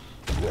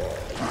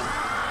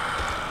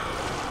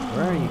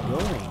 Where are you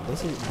going? The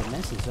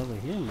mess is over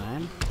here,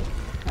 man.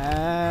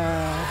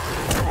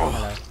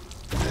 Hello.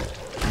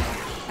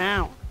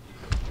 Ow.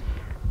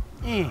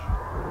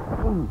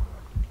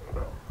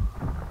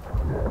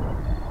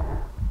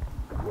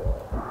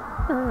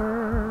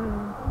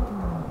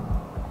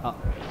 Oh,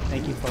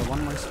 thank you for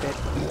one more spit.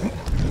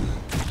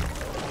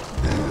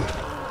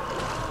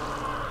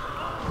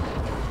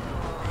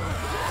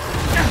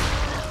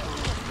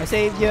 I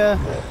saved you.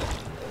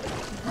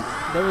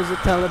 There was a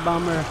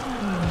telebomber.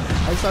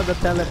 I saw the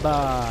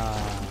telebomb.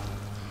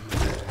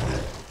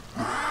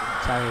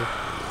 Sorry.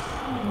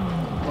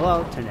 Well,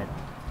 alternate.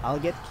 I'll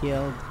get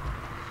killed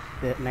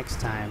the next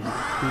time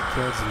he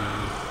kills me.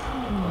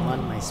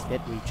 When my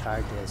spit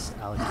recharges,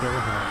 I'll kill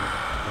him.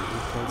 Then he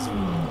kills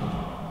me.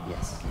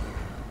 Yes.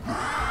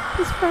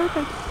 It's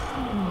perfect.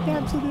 The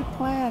absolute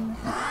plan.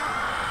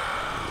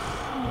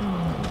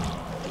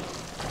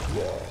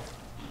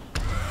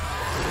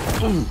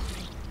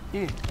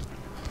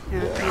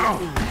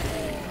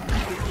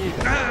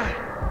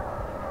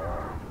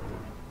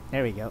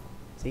 There we go.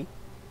 See?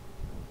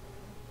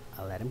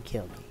 I'll let him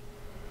kill me.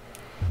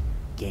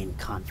 Gain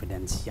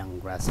confidence, young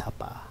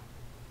grasshopper.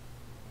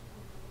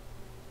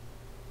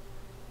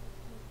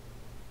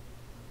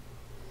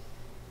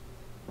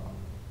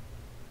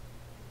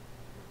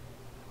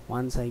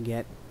 Once I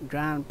get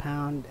ground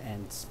pound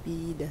and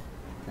speed,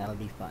 that'll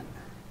be fun.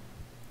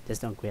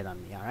 Just don't quit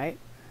on me, alright?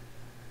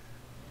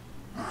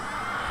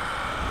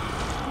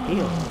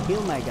 Heal.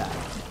 Heal my guy.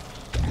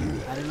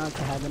 I don't know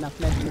if I have enough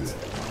medkits.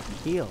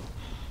 Heal.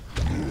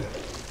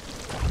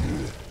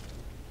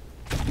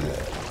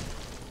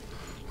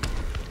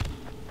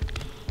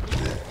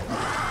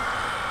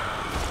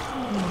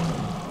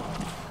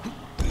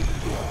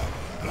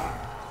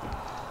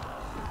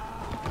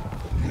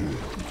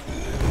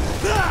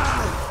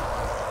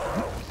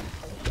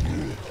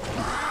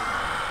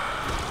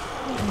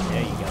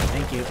 There you go.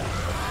 Thank you.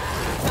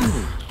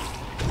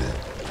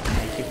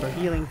 Thank you for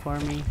healing for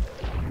me.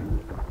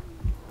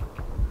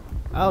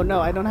 Oh no,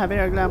 I don't have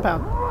air ground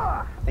pound.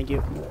 Thank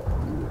you.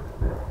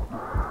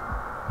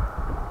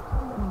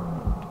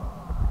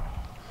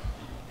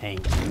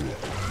 Thank you.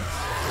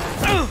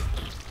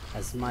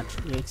 As much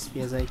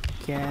XP as I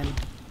can.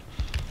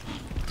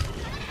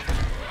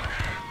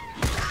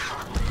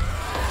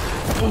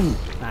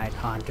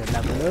 900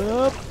 level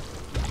up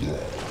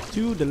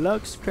to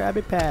deluxe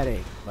Krabby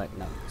Patty. But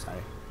no,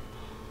 sorry.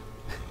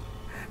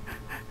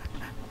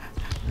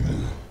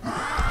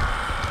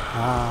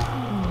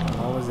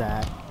 What was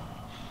that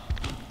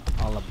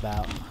all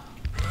about?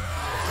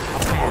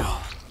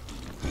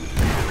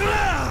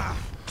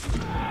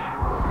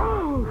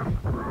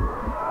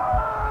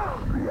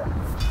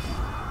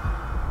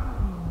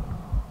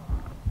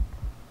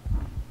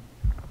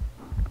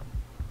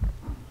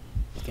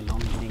 I can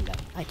only think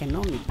that I can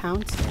only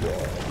pounce him.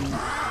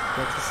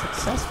 That's a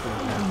successful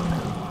round.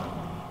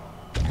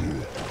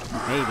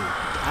 Maybe.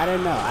 I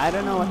don't know. I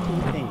don't know what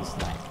he thinks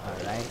like.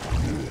 Alright.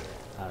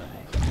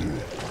 Alright.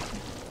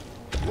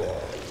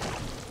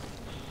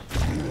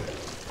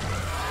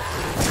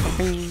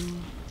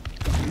 Bing.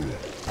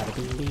 Bada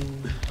bing bing.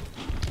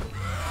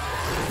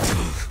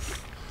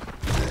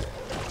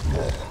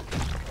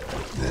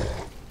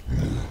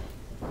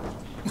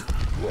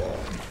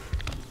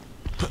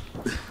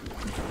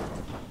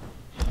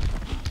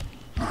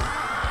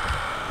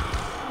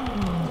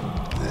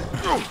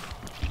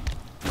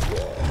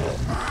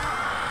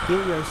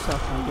 Heal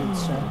yourself, my good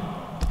sir.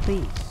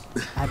 Please,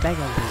 I beg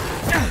of you.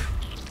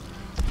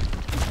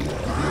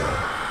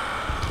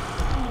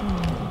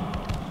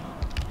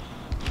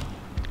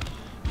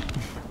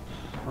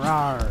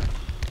 Rawr.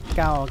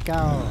 Go,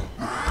 go.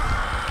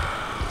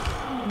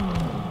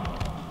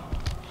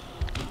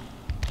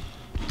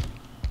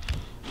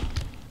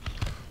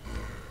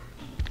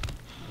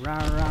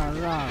 Rawr, rawr,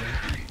 rawr.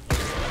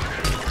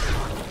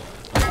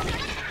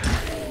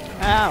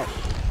 Ow!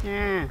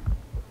 Yeah.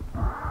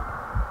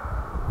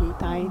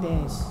 痛い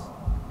です。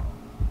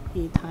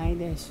痛い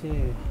です。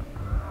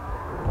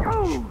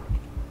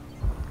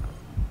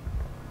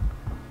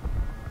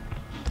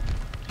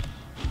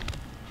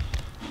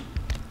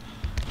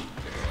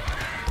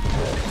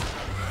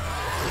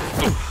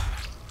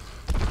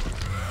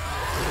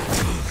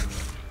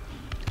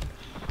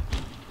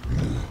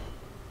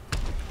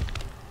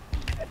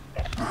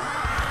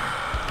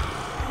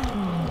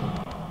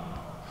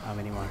How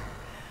many more?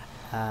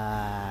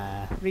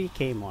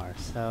 3k more,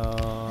 so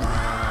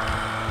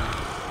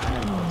I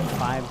don't know,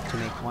 5 to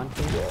make 1k.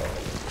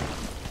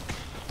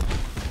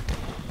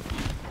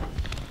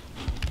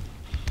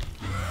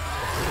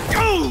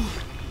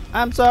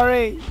 I'm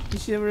sorry,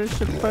 you were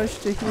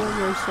supposed to heal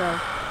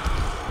yourself.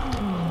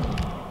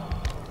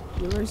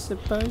 You were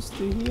supposed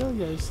to heal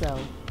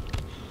yourself.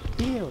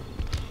 Heal.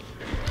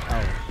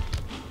 Oh.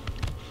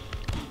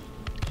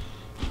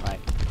 Right.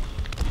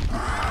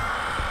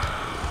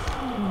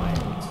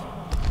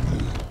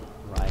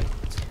 Right.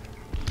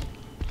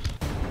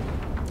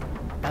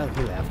 Oh,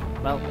 he left.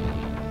 Well,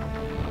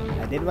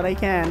 I did what I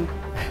can.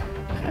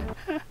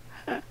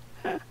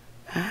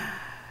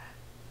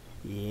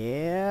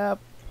 Yep.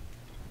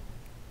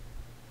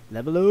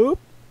 Level up.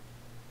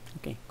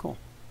 Okay, cool.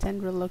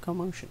 Tendril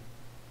locomotion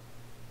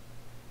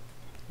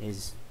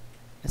is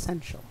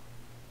essential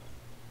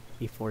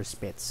before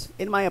spits,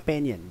 in my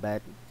opinion.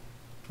 But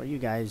for you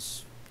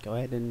guys, go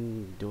ahead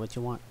and do what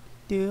you want.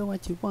 Do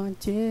what you want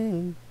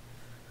to.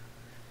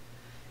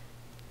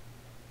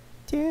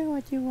 Do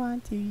what you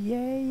want to.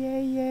 Yeah, yeah,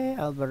 yeah.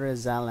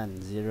 Alvarez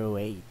Allen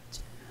 08.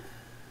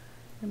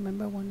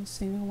 Remember one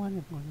single one,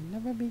 it will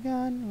never be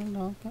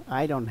gone.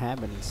 I don't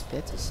have any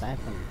spits aside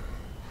from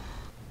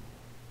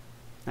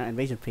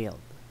invasion failed.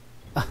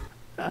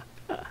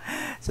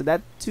 So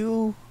that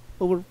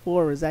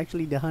 2/4 is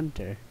actually the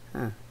hunter.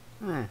 Huh.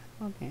 Ah,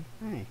 okay.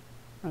 Alright.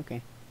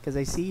 Okay. Because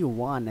I see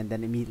 1 and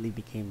then immediately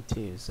became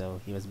 2,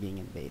 so he was being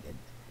invaded.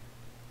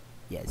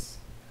 Yes.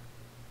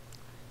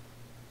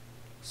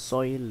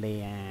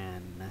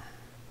 Soylean.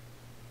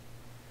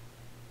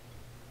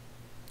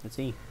 Let's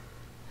see.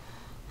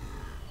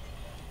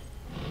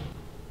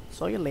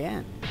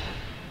 Soylean.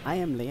 I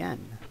am Leanne.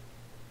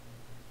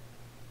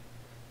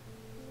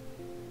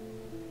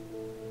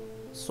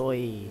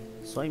 Soy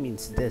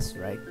means this,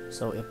 right?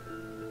 So if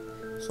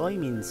soy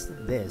means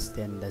this,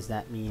 then does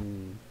that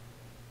mean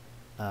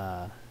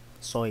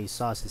soy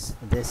sauce is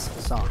this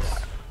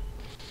sauce?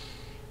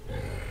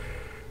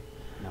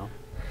 No?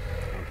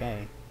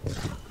 Okay.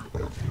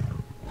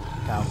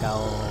 Cow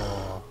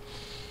cow.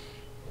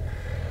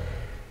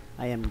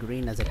 I am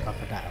green as a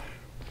crocodile.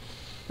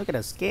 Look at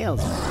the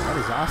scales. That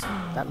is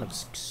awesome. That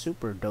looks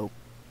super dope.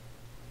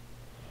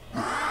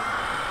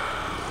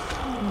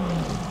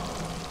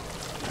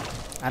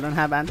 I don't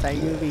have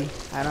anti-UV.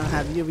 I don't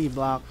have UV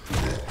block.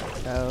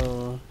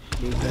 So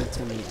be good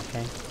to me,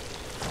 okay?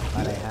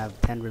 But I have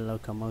 10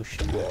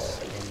 locomotions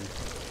in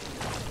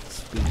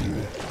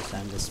speed. So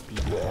I'm the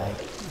speedy type.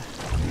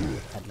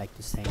 I'd like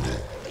to say.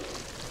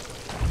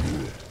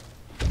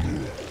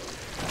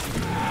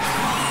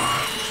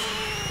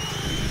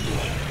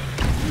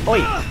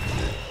 Oi!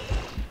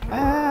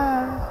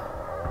 Ah!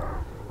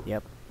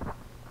 Yep.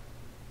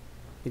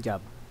 Good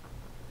job.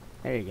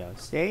 There you go.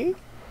 See?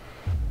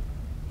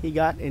 He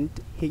got in.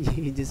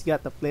 He just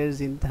got the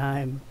players in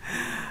time.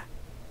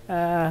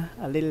 A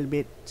little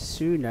bit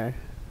sooner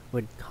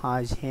would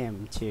cause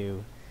him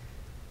to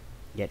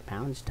get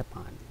pounced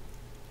upon.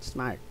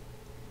 Smart.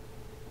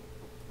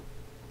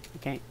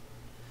 Okay.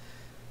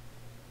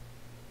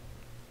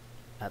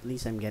 At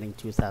least I'm getting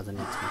 2,000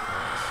 XP for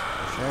this.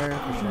 For sure,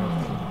 for sure,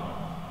 for sure.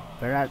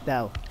 Where art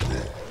thou?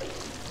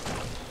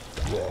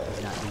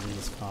 He's not using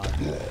his car.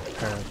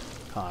 Her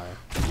car.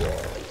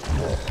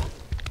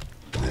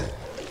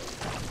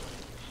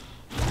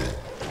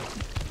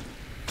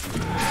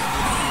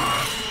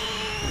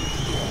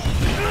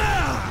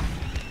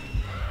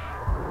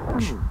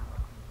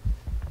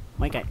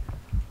 My guy.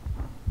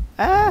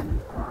 Ah!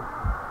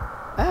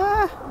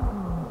 Ah!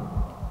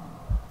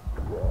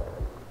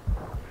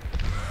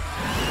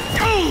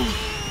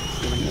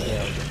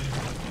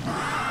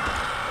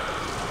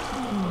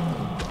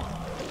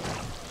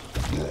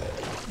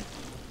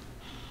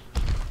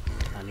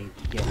 I need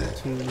to get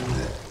to.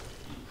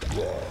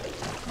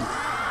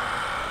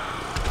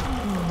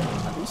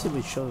 At least it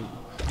would show.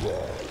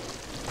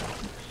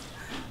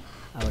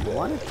 I would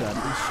want it to at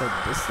least show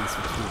distance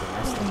between the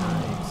nest and I,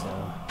 so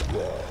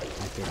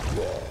I could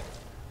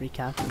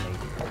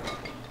recalculate it.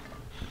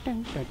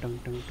 Dun, dun, dun,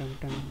 dun, dun,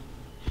 dun.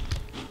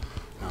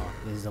 No,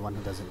 this is the one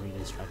who doesn't read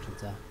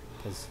instructions,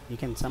 because you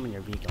can summon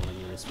your vehicle when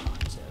you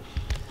respond, so.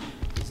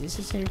 Is this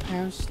a safe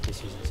house?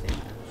 This is a safe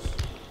house.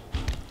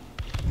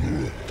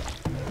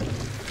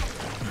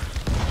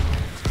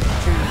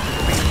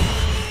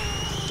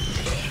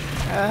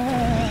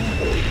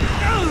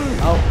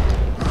 Oh.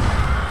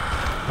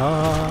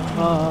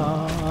 I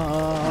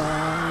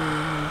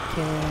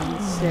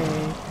can't say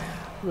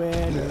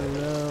where the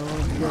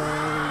road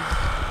goes.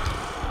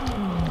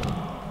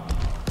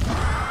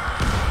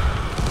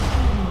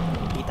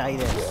 Itay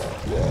this.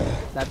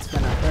 That's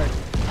gonna hurt.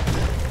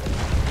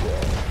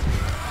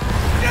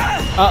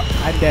 Oh,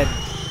 I'm dead.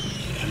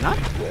 I'm not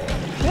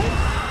dead?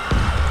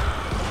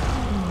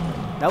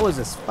 That was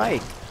a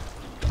spike,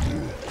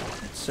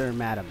 sir,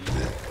 madam.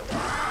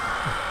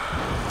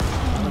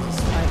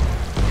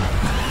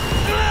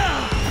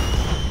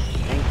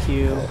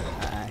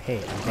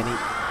 Hey, I'm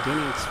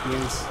gaining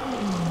experience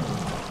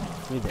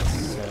through this,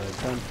 so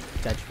don't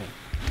judge me.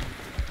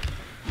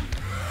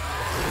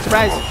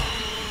 Surprise!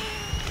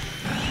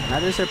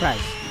 Another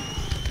surprise.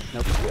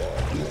 Nope.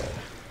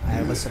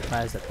 I was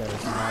surprised that there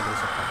was no other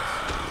surprise.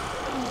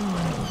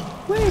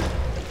 Wait!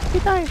 He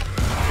died!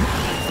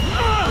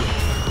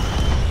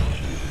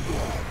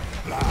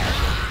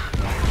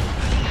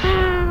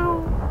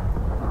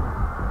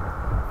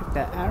 If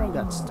that arrow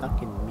got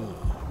stuck in me,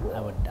 I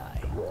would die.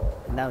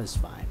 And that was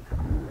fine.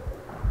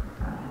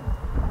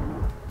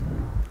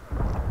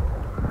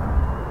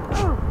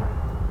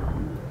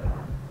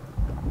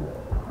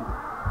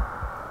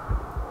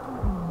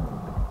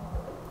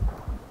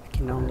 I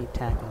can only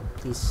tackle.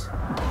 Please.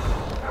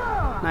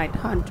 Night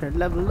Hunter,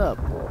 level up.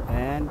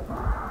 And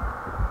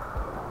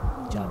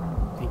good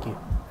job. Thank you.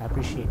 I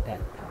appreciate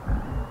that.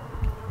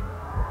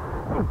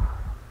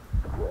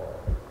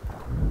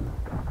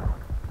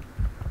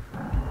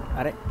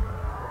 Got it?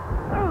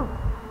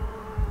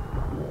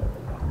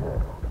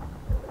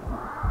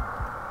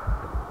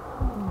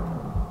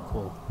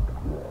 Cool.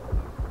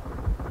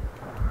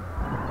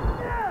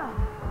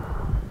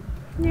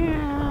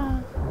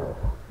 Yeah.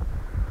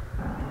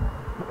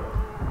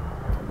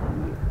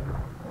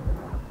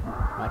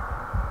 What?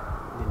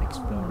 Didn't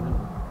explode. No?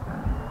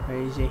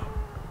 Where is he?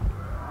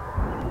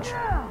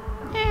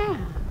 Yeah.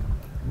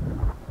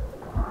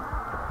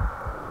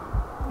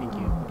 Thank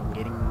you. I'm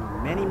getting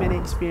many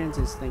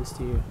experiences thanks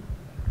to you.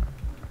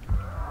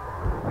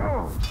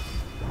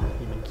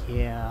 Even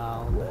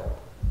killed.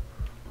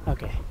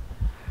 Okay.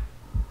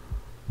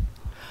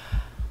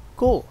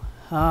 Cool.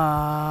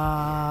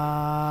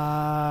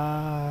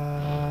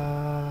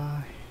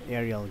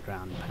 Aerial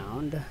ground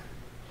pound.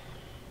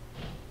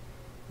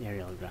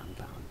 Aerial ground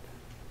pound.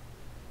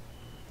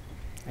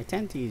 I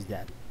tend to use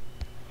that.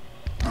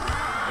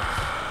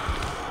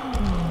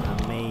 I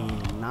may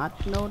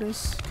not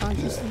notice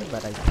consciously,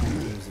 but I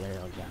tend to use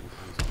aerial ground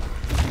pounds a lot.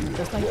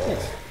 Just like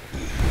this.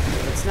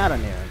 It's not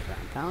an aerial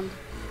ground pound.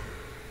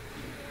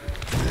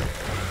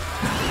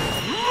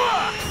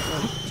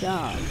 Good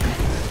job.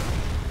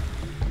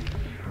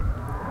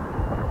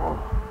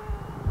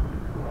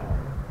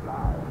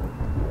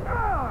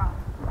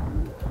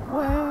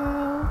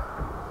 Well,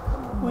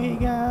 we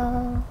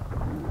go.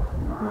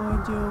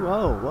 Would you?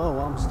 Whoa,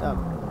 I'm stuck.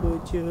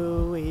 Would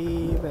you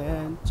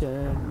even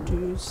turn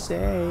to say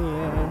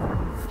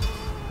it?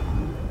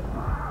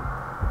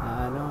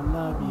 I don't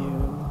love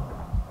you.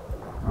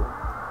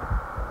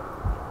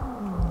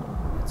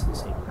 Let's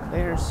disable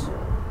flares.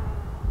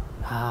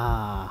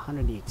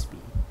 100 EXP.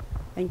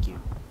 Thank you.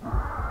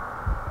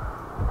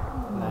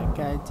 Like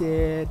I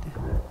did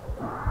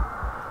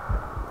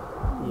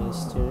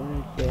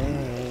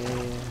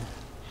yesterday.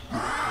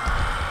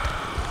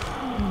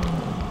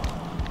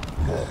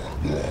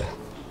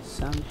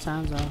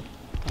 Sometimes I'll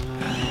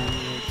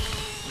find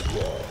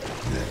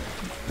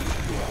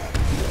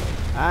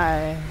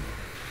Alright.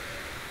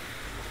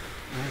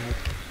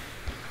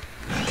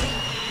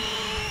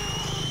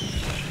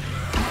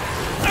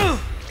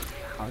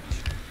 Ouch.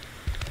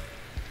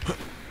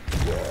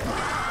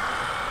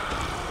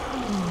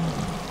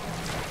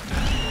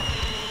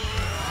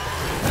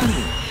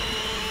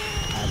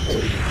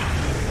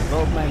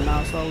 Rolled my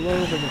mouse all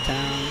over the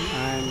town.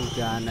 I'm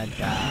gonna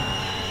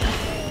die.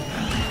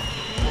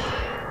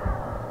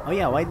 Oh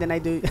yeah, why didn't I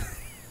do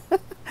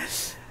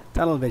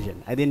tunnel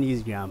vision? I didn't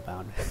use ground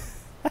pound.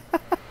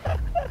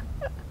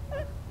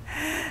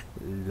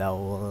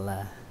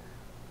 Lol.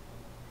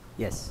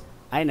 Yes,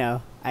 I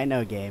know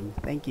game.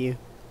 Thank you.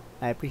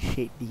 I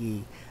appreciate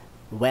the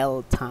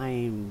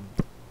well-timed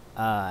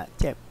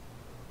tip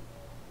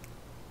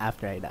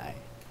after I die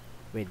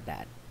with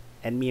that.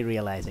 And me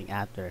realizing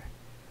after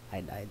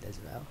I died as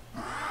well.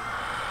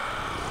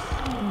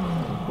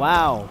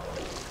 Wow.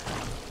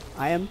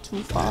 I am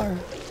too far.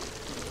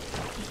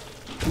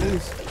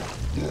 Please.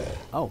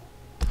 Oh.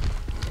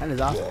 That is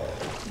awesome.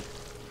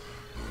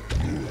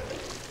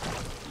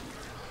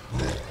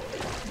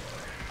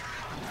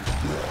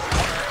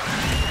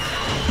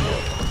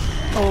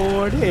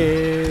 Oh,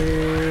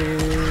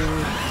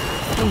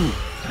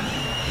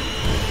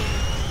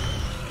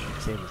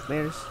 save the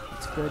flares.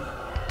 It's good.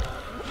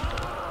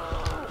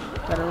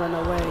 Gotta run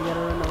away,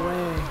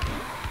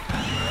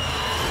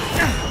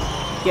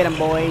 Get him,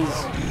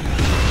 boys.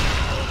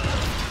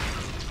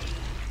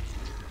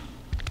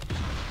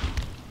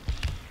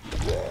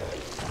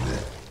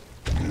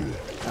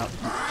 Oh,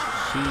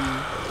 she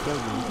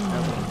killed me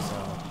earlier, so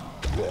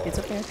it's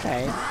a fair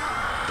trade.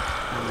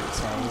 I would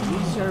say,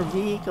 use your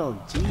vehicle,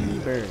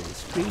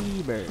 G-birds,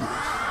 Freebirds.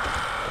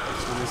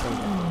 Just wanna say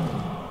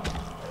that.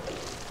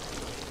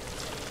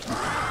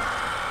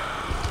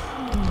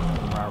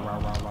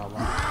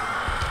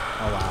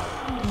 Oh wow.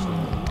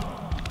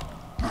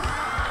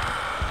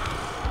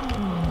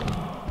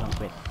 Don't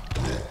quit.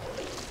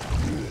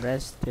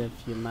 Rest if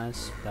you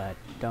must, but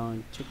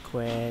don't you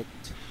quit.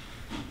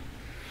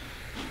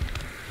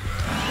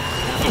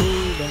 Not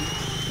moving.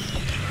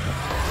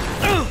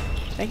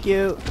 Thank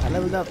you. I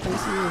leveled up.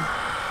 Thanks to you.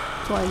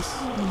 Twice.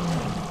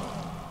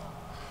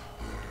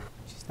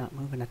 She's not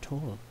moving at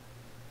all.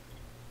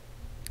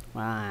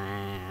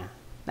 Ah,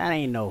 that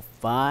ain't no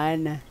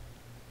fun.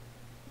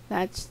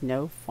 That's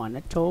no fun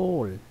at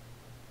all.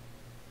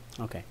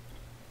 Okay.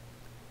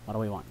 What do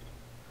we want?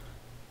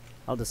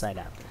 I'll decide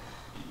after.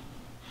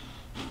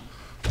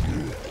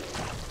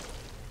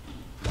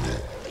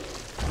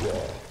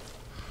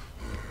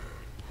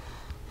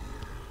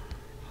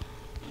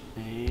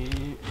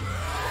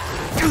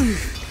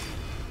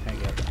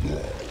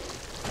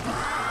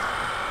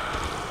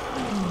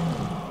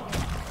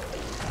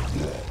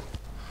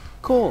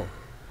 Cool.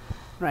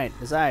 Right,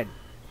 decide.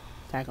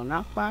 Tackle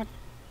knockback.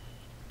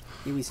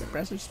 UV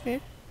suppressor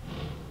spit.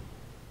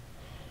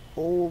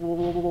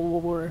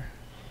 Or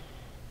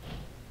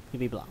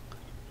UV block.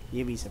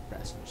 UV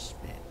suppressor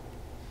spit.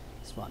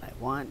 That's what I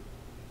want.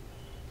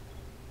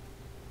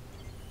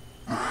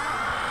 Okay.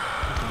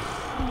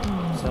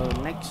 So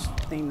next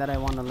thing that I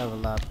want to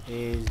level up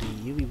is the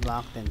UV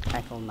block, then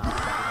tackle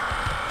knockback.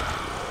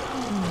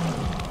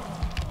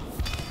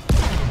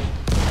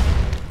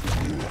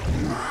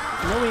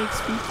 No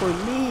XP for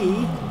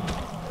me.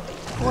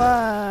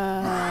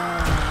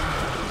 What?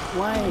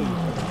 Why?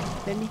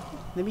 Let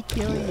me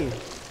kill you.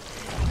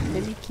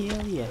 Let me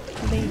kill you,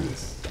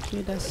 please.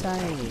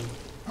 Kudasai.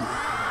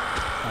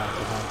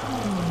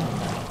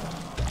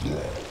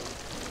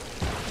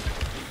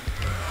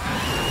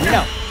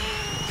 No.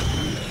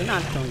 You're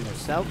not killing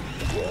yourself.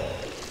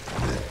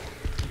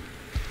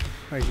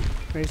 Where is he?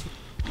 Where is he?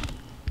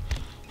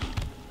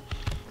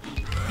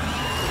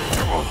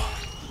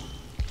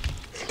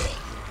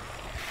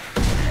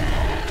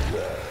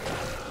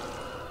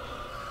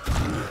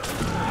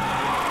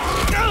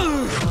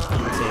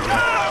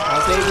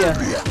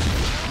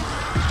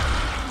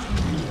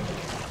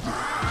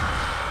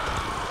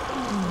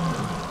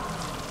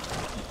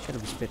 should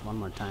have spit one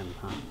more time,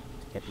 huh?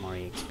 To get more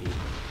EXP.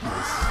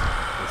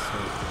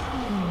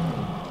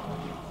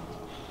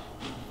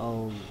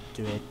 I'll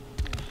do it.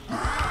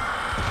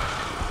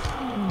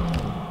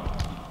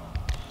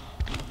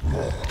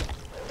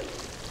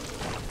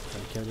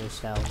 Don't kill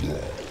yourself.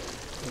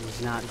 It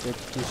is not good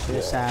to do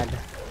suicide.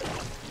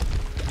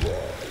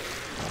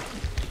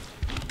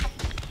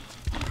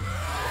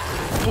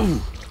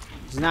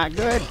 It's not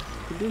good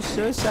to do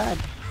suicide.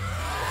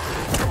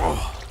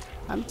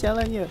 I'm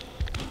telling you.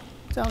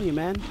 I'm telling you,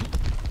 man.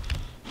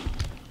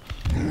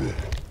 There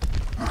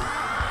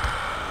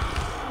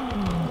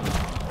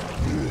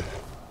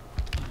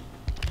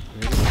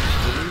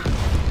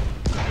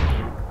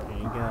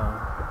you go.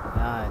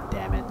 Ah,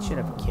 damn it. Should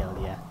have killed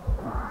you.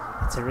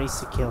 It's a race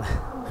to kill.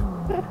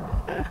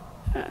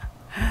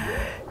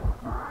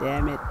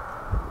 Damn it.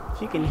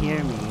 If you can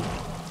hear me,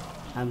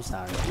 I'm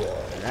sorry.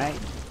 Alright?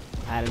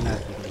 I don't know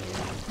if you can hear me.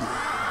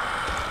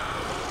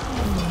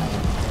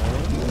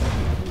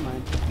 Never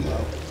mind.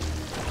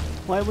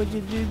 Why would you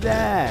do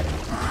that?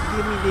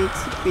 Give me the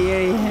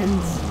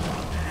experience.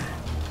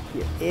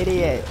 You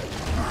idiot.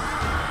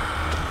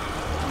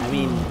 I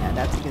mean,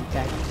 that's a good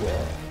tactic.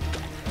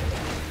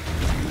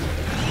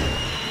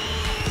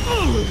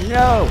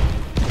 No!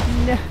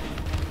 No!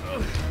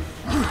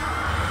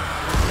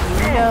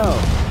 No!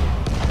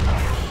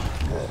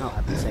 Oh,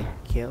 at least I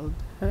killed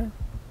her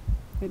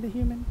with the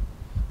human.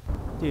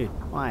 Dude,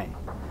 why?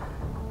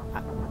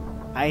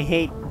 I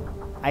hate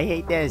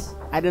this.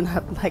 I do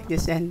not like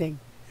this ending.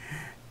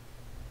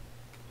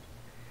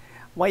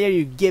 Why are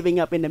you giving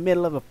up in the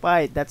middle of a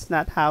fight? That's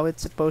not how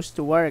it's supposed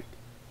to work.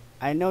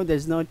 I know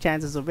there's no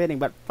chances of winning,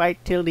 but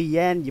fight till the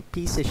end, you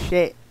piece of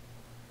shit.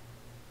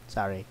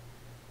 Sorry.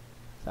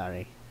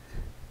 Sorry.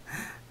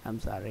 I'm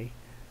sorry.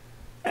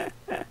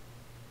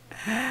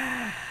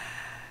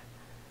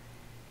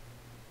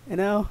 You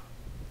know,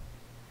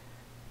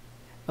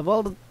 of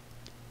all the...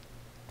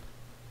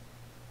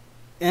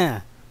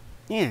 Yeah.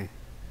 I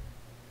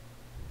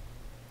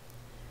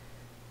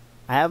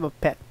have a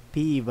pet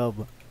peeve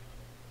of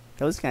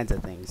those kinds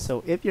of things.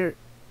 So if you're...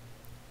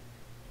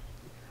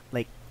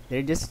 like,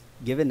 they're just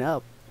giving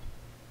up.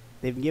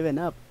 They've given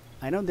up.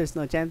 I know there's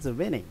no chance of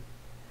winning.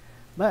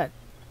 But,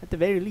 at the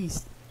very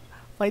least,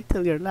 fight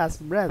till your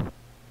last breath.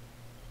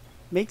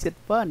 Makes it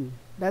fun.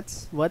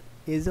 That's what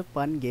is a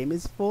fun game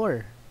is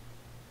for.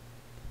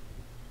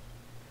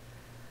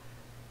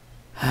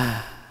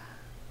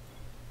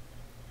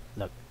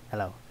 Look,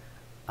 hello.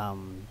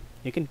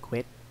 You can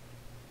quit.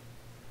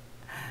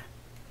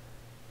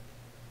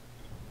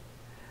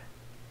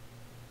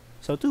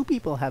 So 2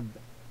 people have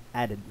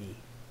added me.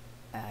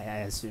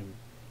 I assume.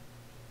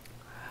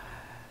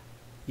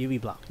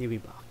 UV block,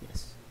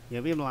 yes.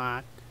 UV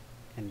block,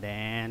 and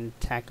then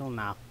tackle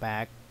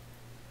knockback.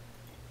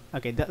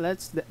 Okay,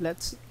 let's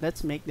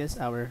make this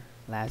our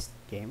last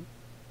game.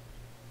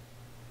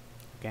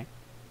 Okay.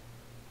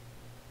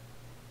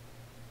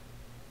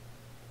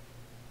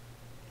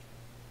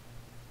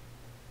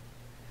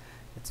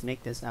 Let's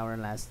make this our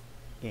last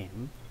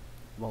game.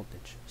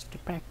 Voltage, Mr.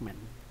 Pac-Man.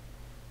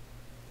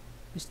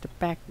 Mr.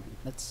 Pac-Man,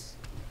 let's...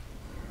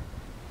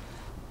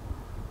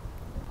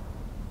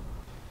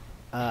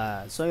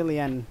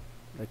 Soilian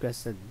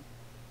requested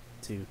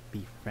to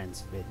be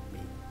friends with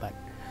me, but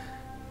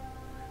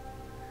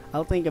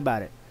I'll think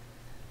about it.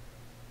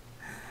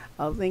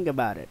 I'll think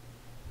about it.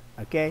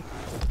 Okay?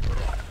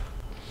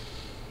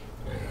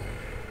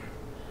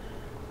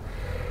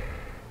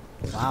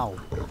 Wow.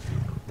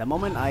 The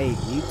moment I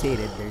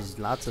mutated, there's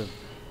lots of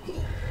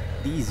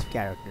these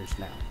characters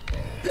now.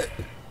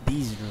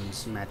 These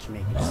runes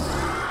matchmaking.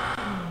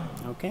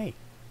 Okay.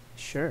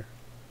 Sure.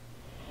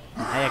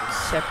 I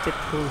accept it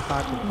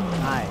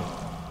wholeheartedly.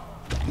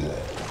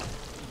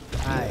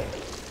 I.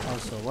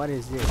 Also, what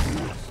is this?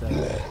 So,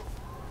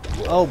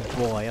 oh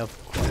boy, of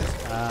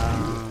course.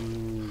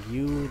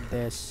 You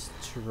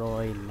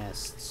destroy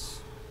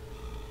nests.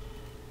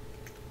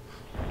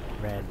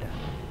 Red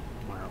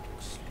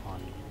marks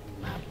on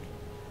map.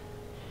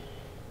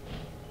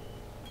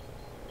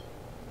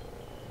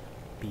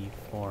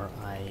 Before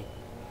I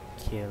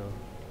kill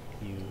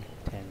you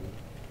 10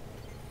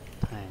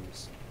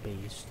 times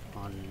based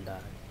on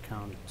the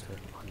counter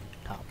on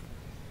top.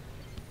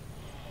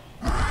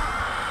 Good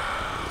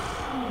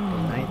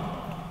night.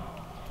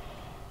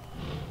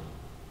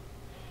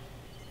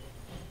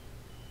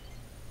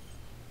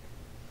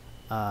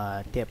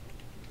 Tip.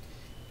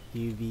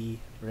 UV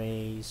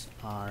rays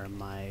are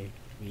my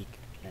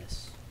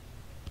weakness.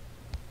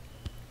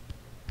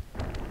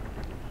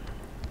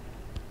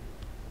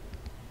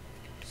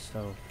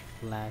 So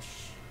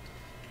flash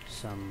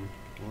some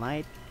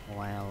light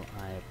while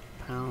I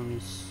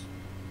pounce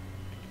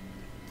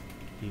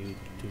you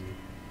to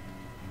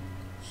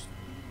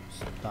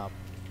stop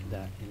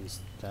the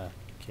insta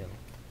kill.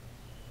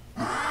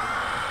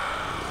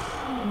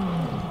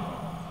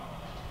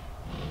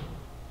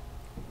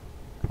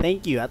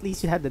 Thank you. At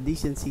least you had the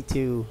decency to,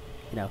 you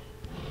know, be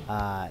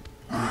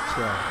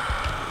chill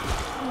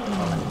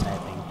while I'm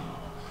typing.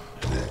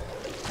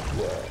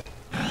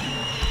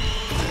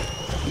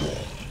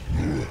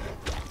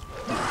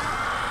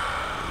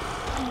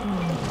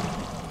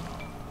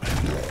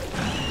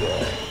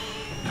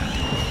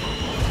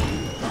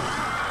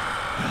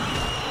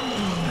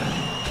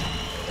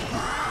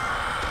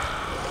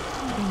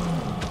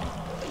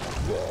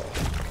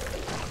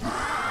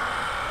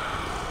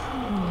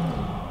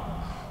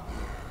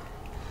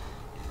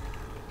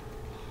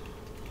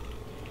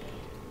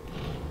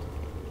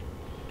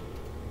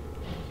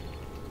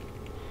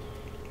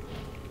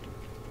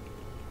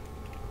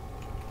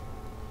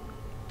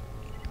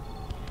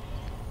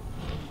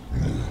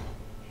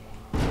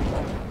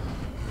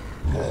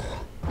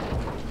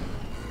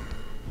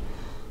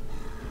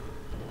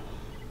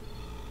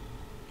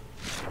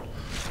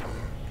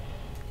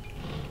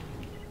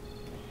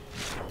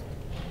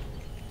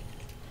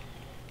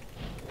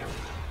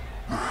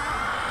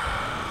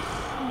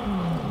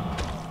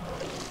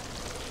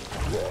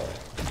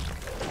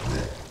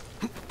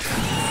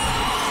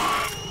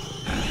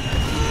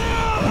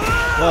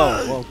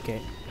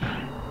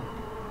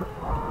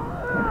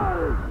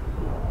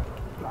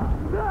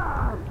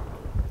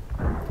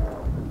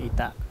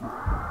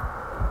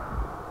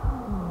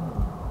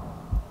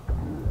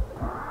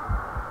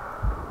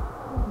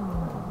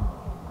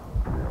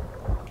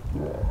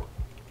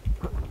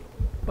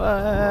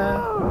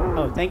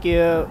 Oh, thank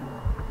you.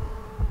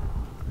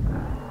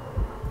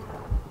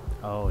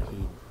 Oh,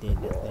 he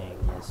did the thing,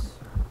 yes.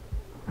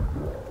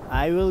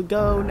 I will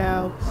go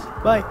now.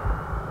 Bye.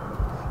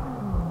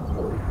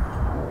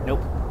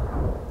 Nope.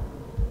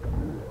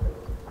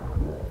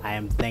 I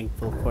am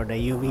thankful for the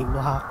UV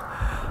block.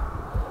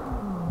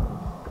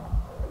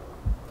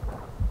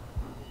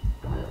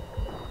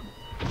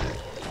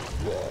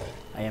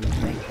 I am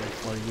thankful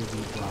for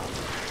UV block.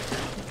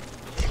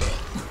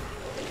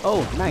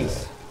 Oh,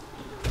 nice.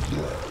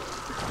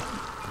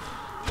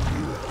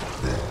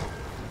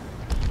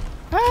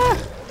 Ah!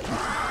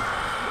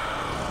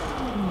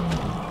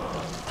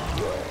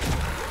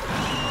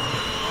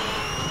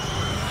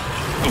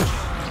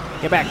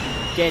 Get back.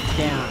 Get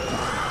down.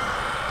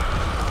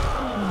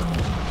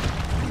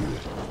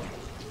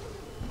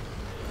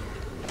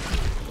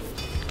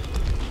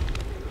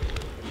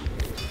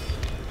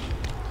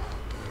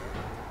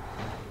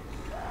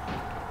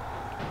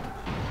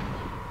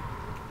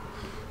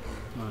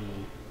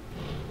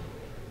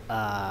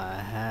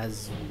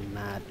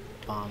 Hazmat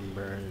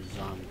bomber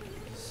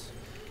zombies.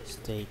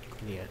 Stay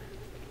clear.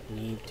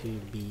 Need to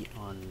be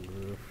on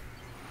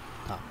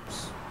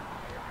rooftops.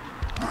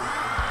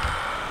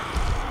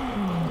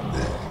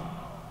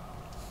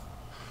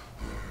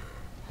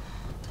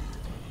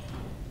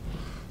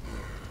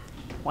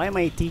 Why am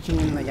I teaching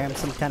him like I'm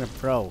some kind of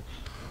pro?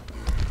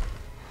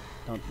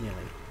 Don't really.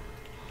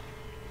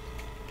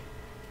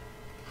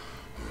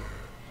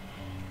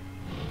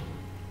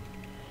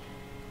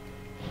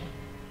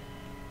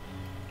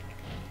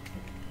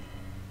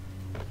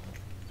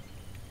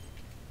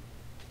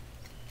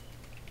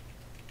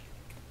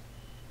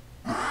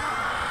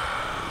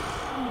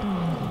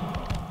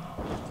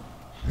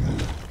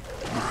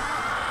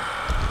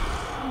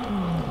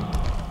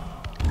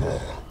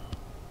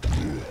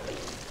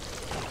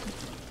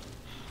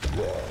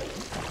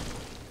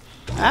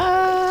 I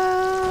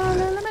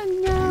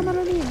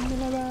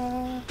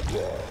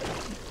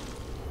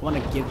want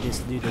to give this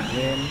dude a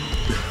win.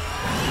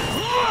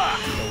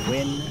 The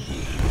win.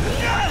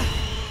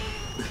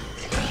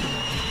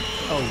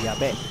 Oh yeah,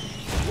 bet.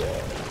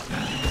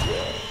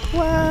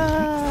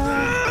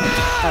 Wow.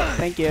 Oh,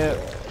 thank you.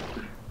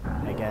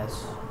 I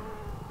guess.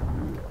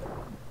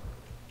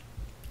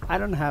 I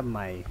don't have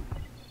my.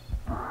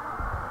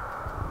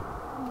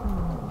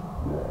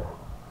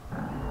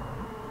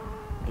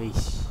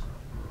 Eesh.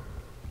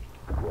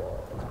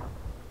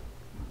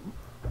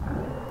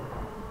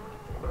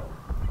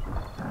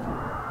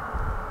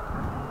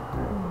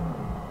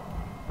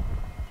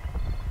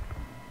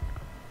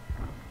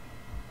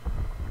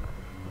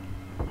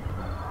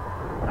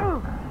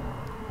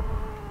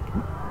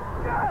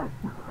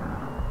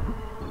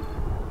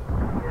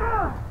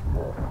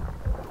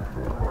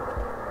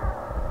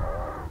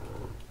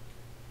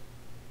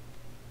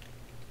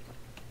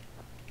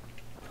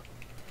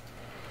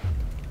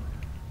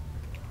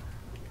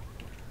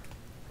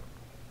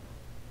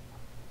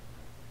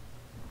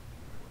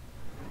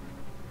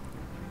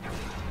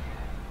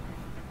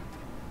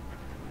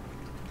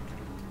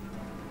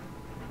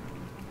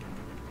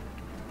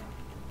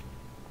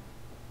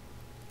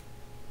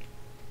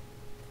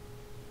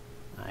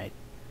 I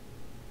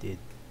did.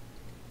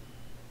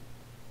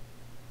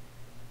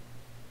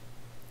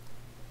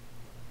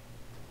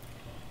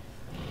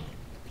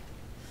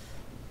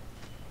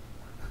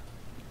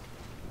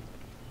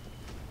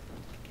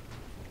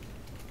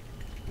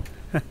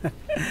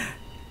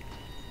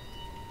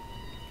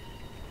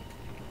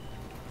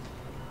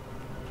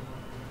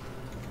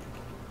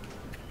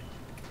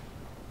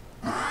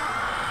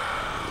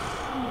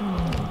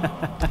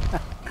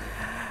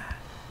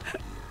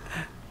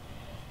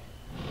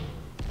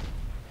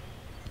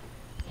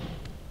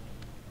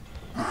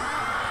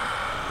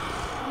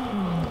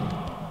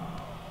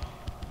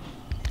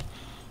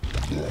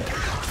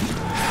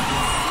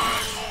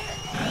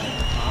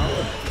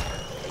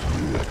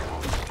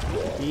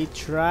 He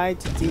tried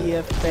to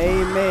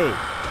DFA me.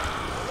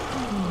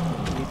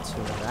 He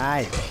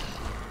tried.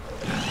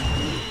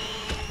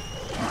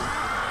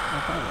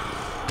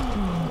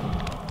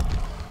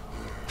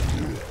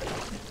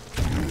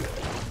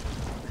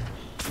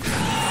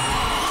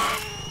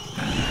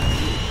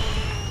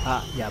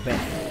 Ah, yeah, bet.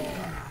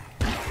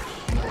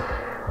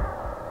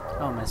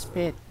 Oh, my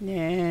spit.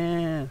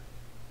 Yeah.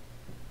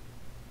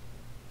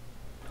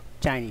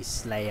 Chinese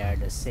Slayer,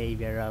 the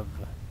savior of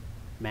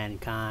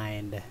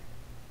mankind.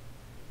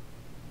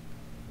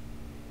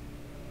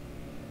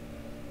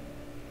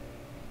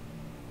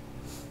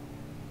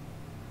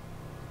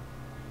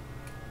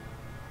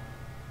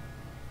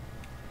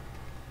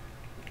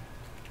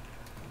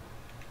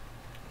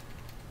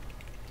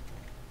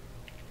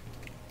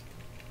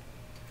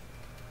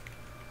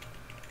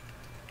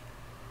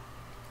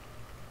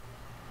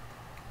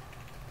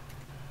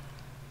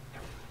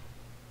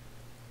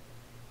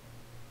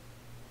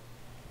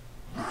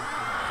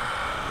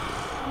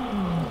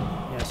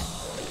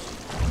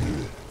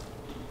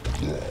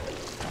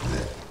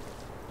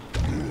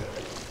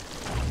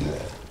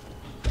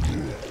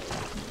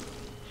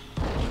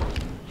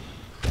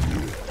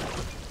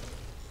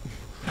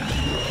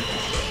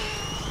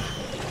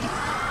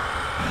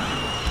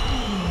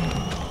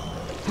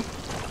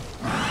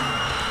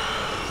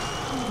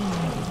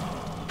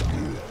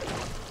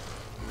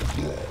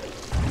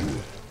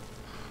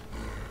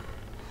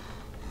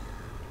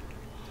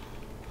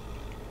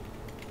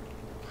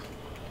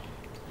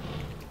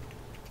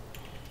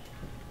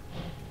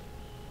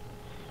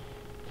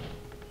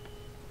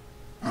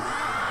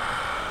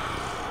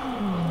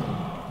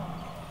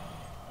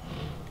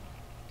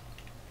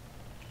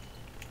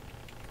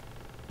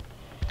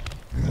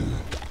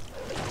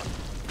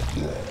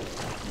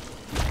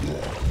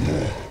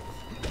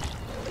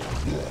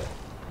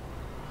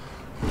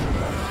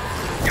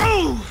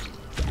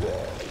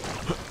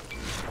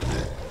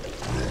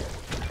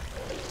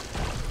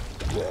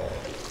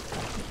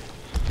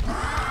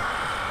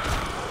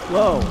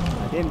 Whoa,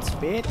 I didn't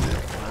spit?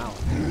 Wow.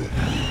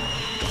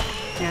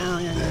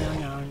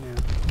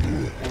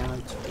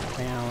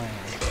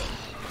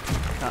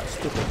 Oh,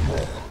 stupid.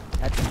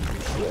 That's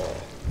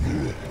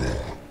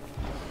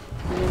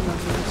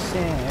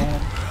shit.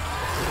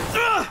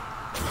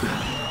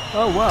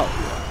 Oh, whoa.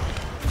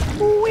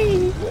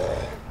 Wee.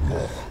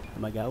 Oh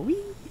my god,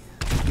 wee.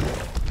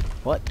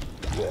 What?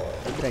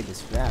 What did I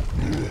just grab?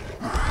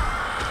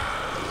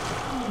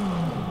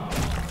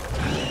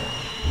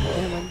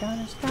 And I'm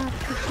gonna stop.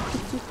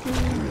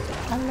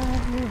 I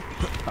love you.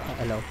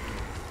 Hello.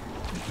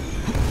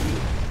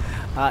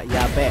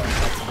 Yeah, bet.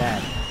 That's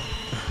bad.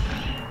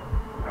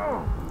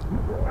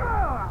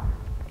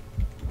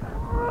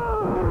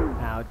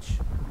 Ouch.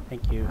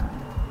 Thank you.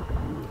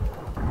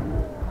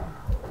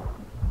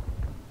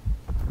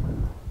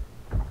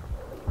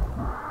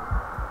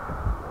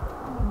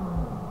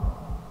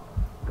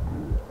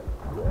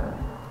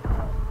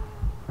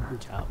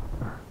 Good job.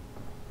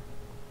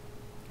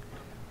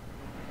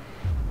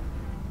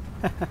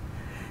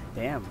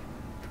 Damn.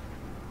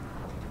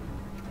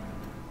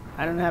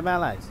 I don't have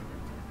allies.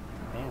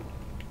 Damn.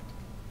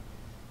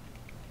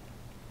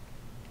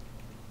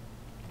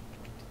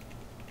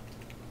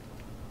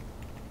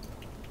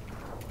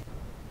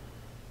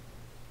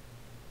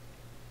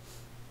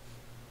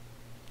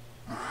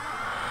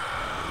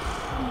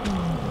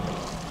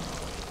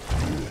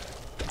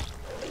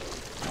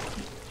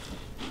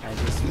 I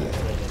just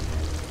mutated.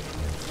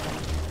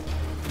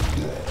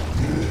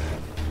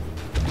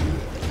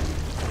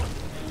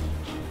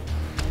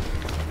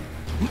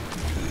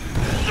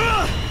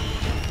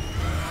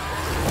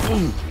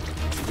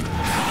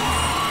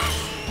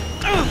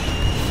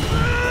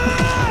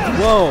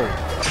 Whoa!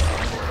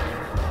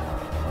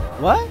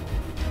 What?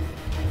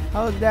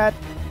 How did that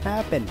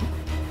happen?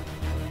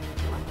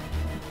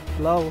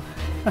 Lol.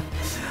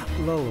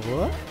 Lol,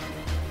 what?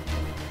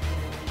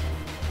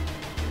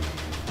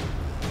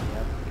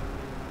 Yep.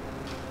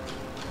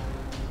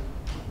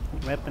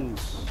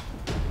 Weapons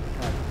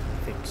got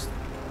fixed.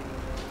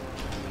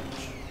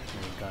 Damage,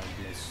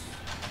 regardless.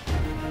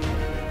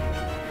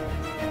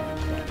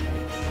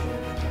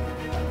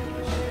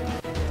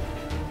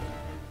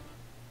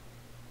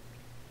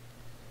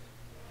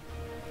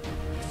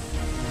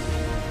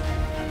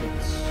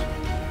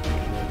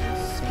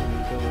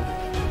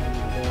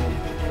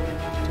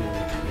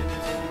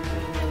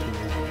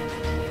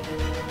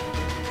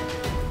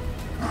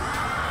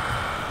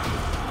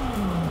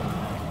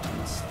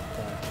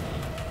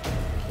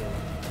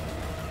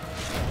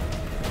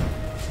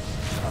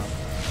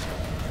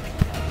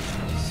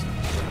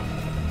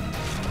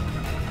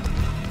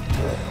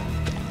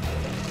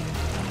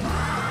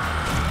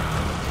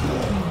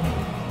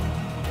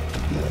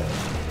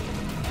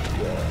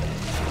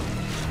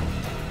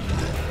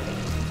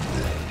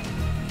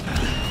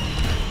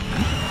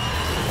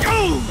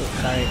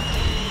 Sorry.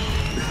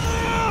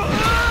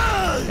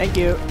 Thank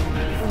you.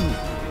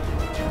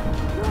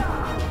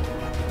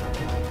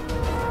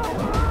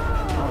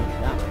 Oh, you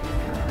got me.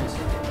 Nice.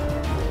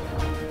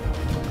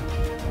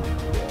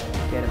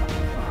 Get him.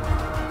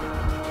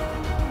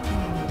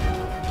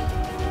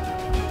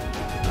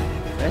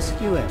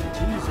 Rescue him.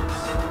 Jesus.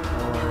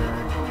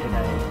 Or did I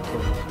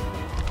kill him?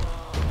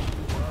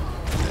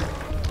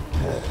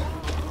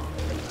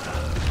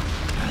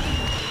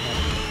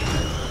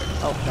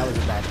 Oh, that was a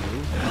bad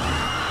move.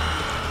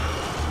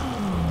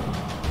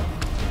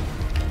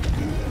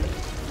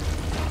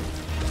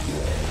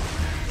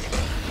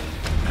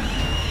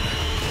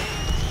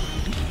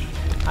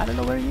 I don't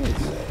know where he is.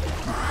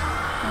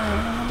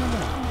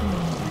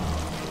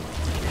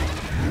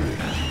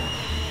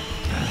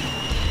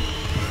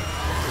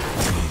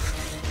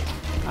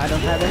 I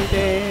don't have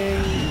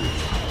anything.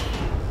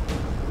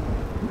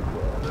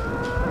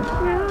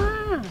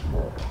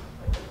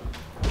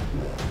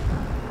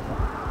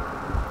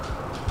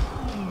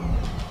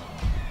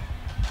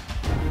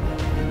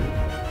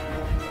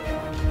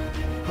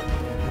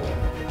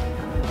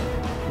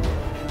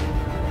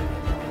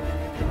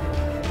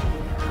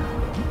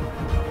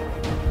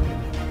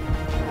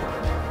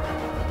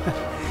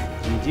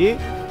 GG.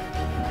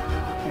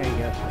 There you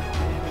go.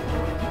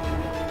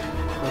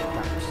 Both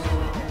times.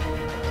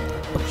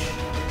 Push.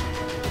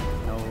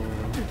 No.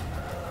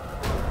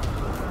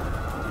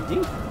 GG.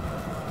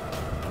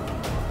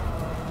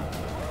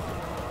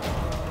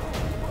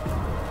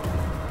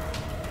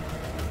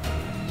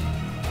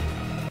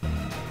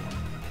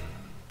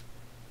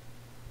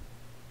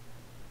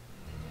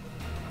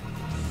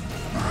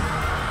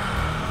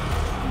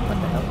 What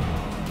the hell?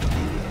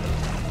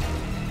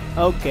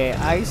 Okay,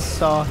 I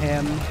saw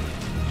him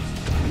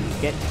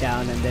get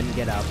down and then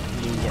get up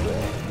immediately.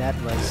 That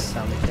was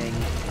something.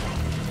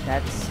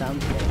 That's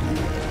something.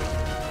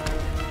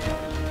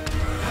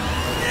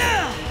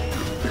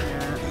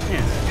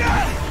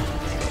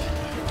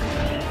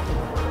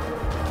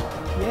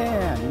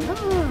 Yeah,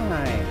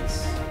 nice.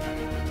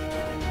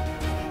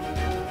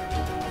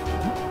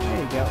 There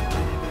you go.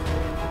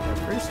 The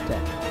first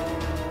step.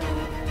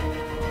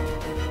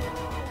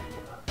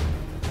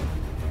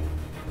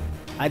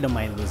 I don't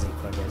mind losing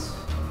for this.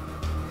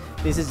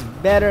 This is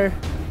better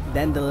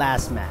than the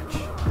last match.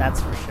 That's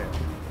for sure.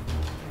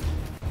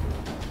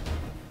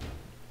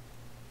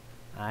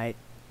 Alright.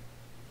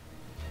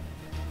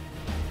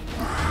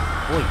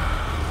 Oi,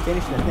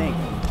 finish the thing.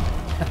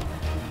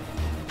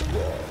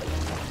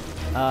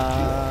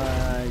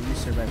 You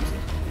survived it.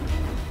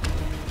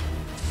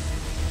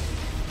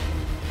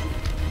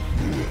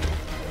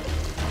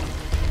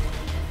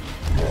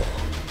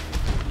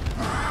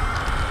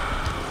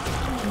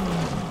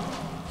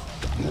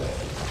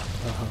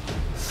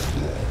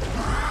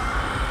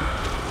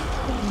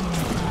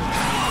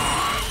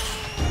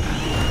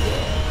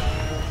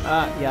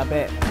 Yeah,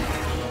 bet.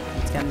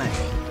 It's kinda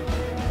nice.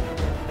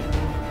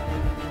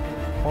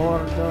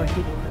 Ordo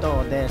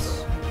hito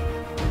des.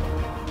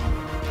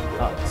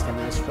 Oh, it's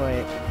gonna destroy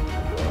it.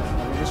 It's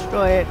gonna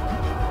destroy it.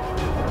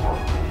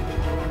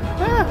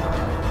 Ah!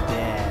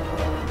 Dead.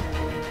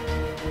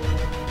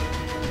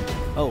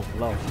 Oh,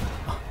 low.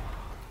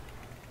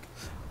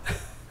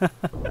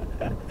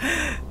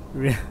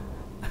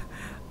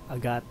 I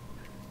got.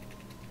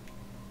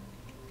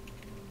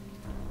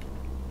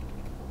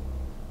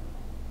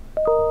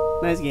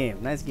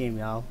 Nice game,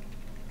 y'all.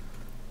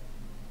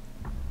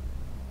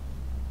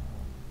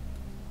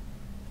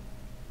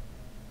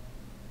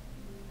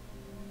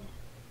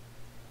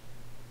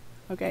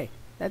 Okay,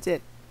 that's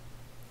it.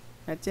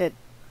 That's it.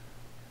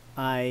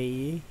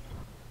 I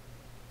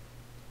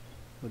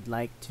would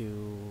like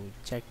to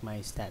check my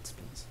stats,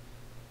 please.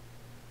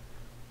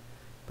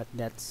 But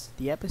that's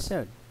the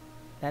episode.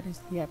 That is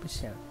the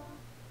episode.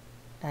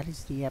 That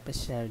is the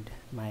episode,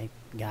 my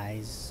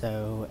guys.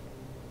 So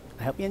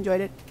I hope you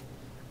enjoyed it.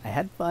 I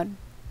had fun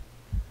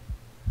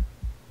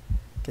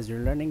because you're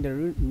learning the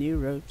new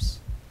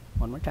ropes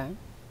one more time.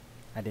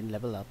 I didn't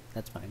level up.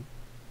 That's fine.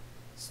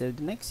 So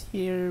the next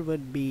here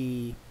would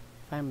be,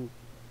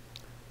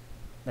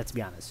 let's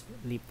be honest,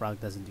 leapfrog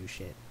doesn't do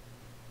shit.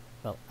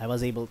 Well, I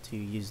was able to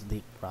use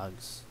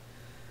leapfrogs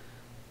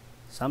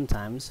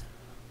sometimes,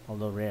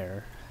 although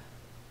rare.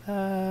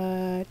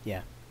 But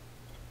yeah,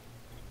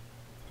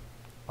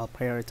 I'll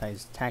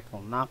prioritize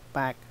tackle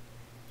knockback,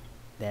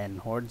 then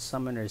horde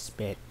summoner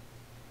spit,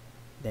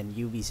 then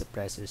UV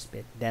suppressor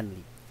spit,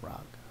 then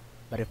leapfrog.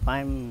 But if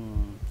I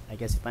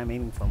guess if I'm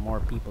aiming for more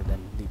people, then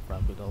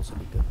leapfrog would also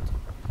be good.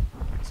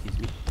 Excuse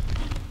me.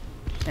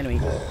 Anyway,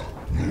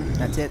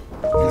 that's it.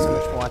 Thanks so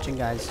much for watching,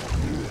 guys.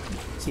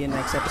 See you in the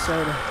next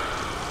episode.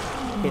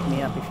 Hit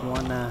me up if you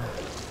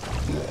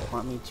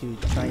want me to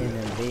try and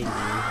invade you.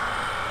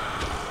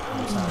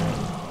 I'm sorry.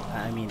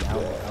 I mean,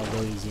 I'll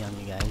go easy on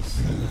you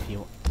guys if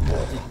you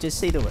just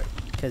say the word,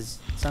 because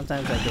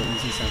sometimes I go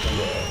easy, sometimes I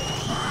go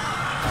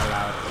all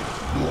out.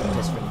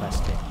 Just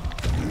request it.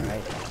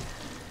 Alright.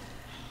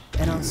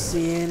 And I'll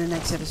see you in the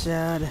next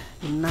episode.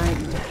 Good night.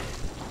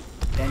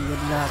 And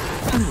good luck.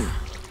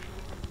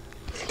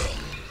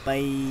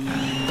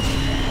 Bye.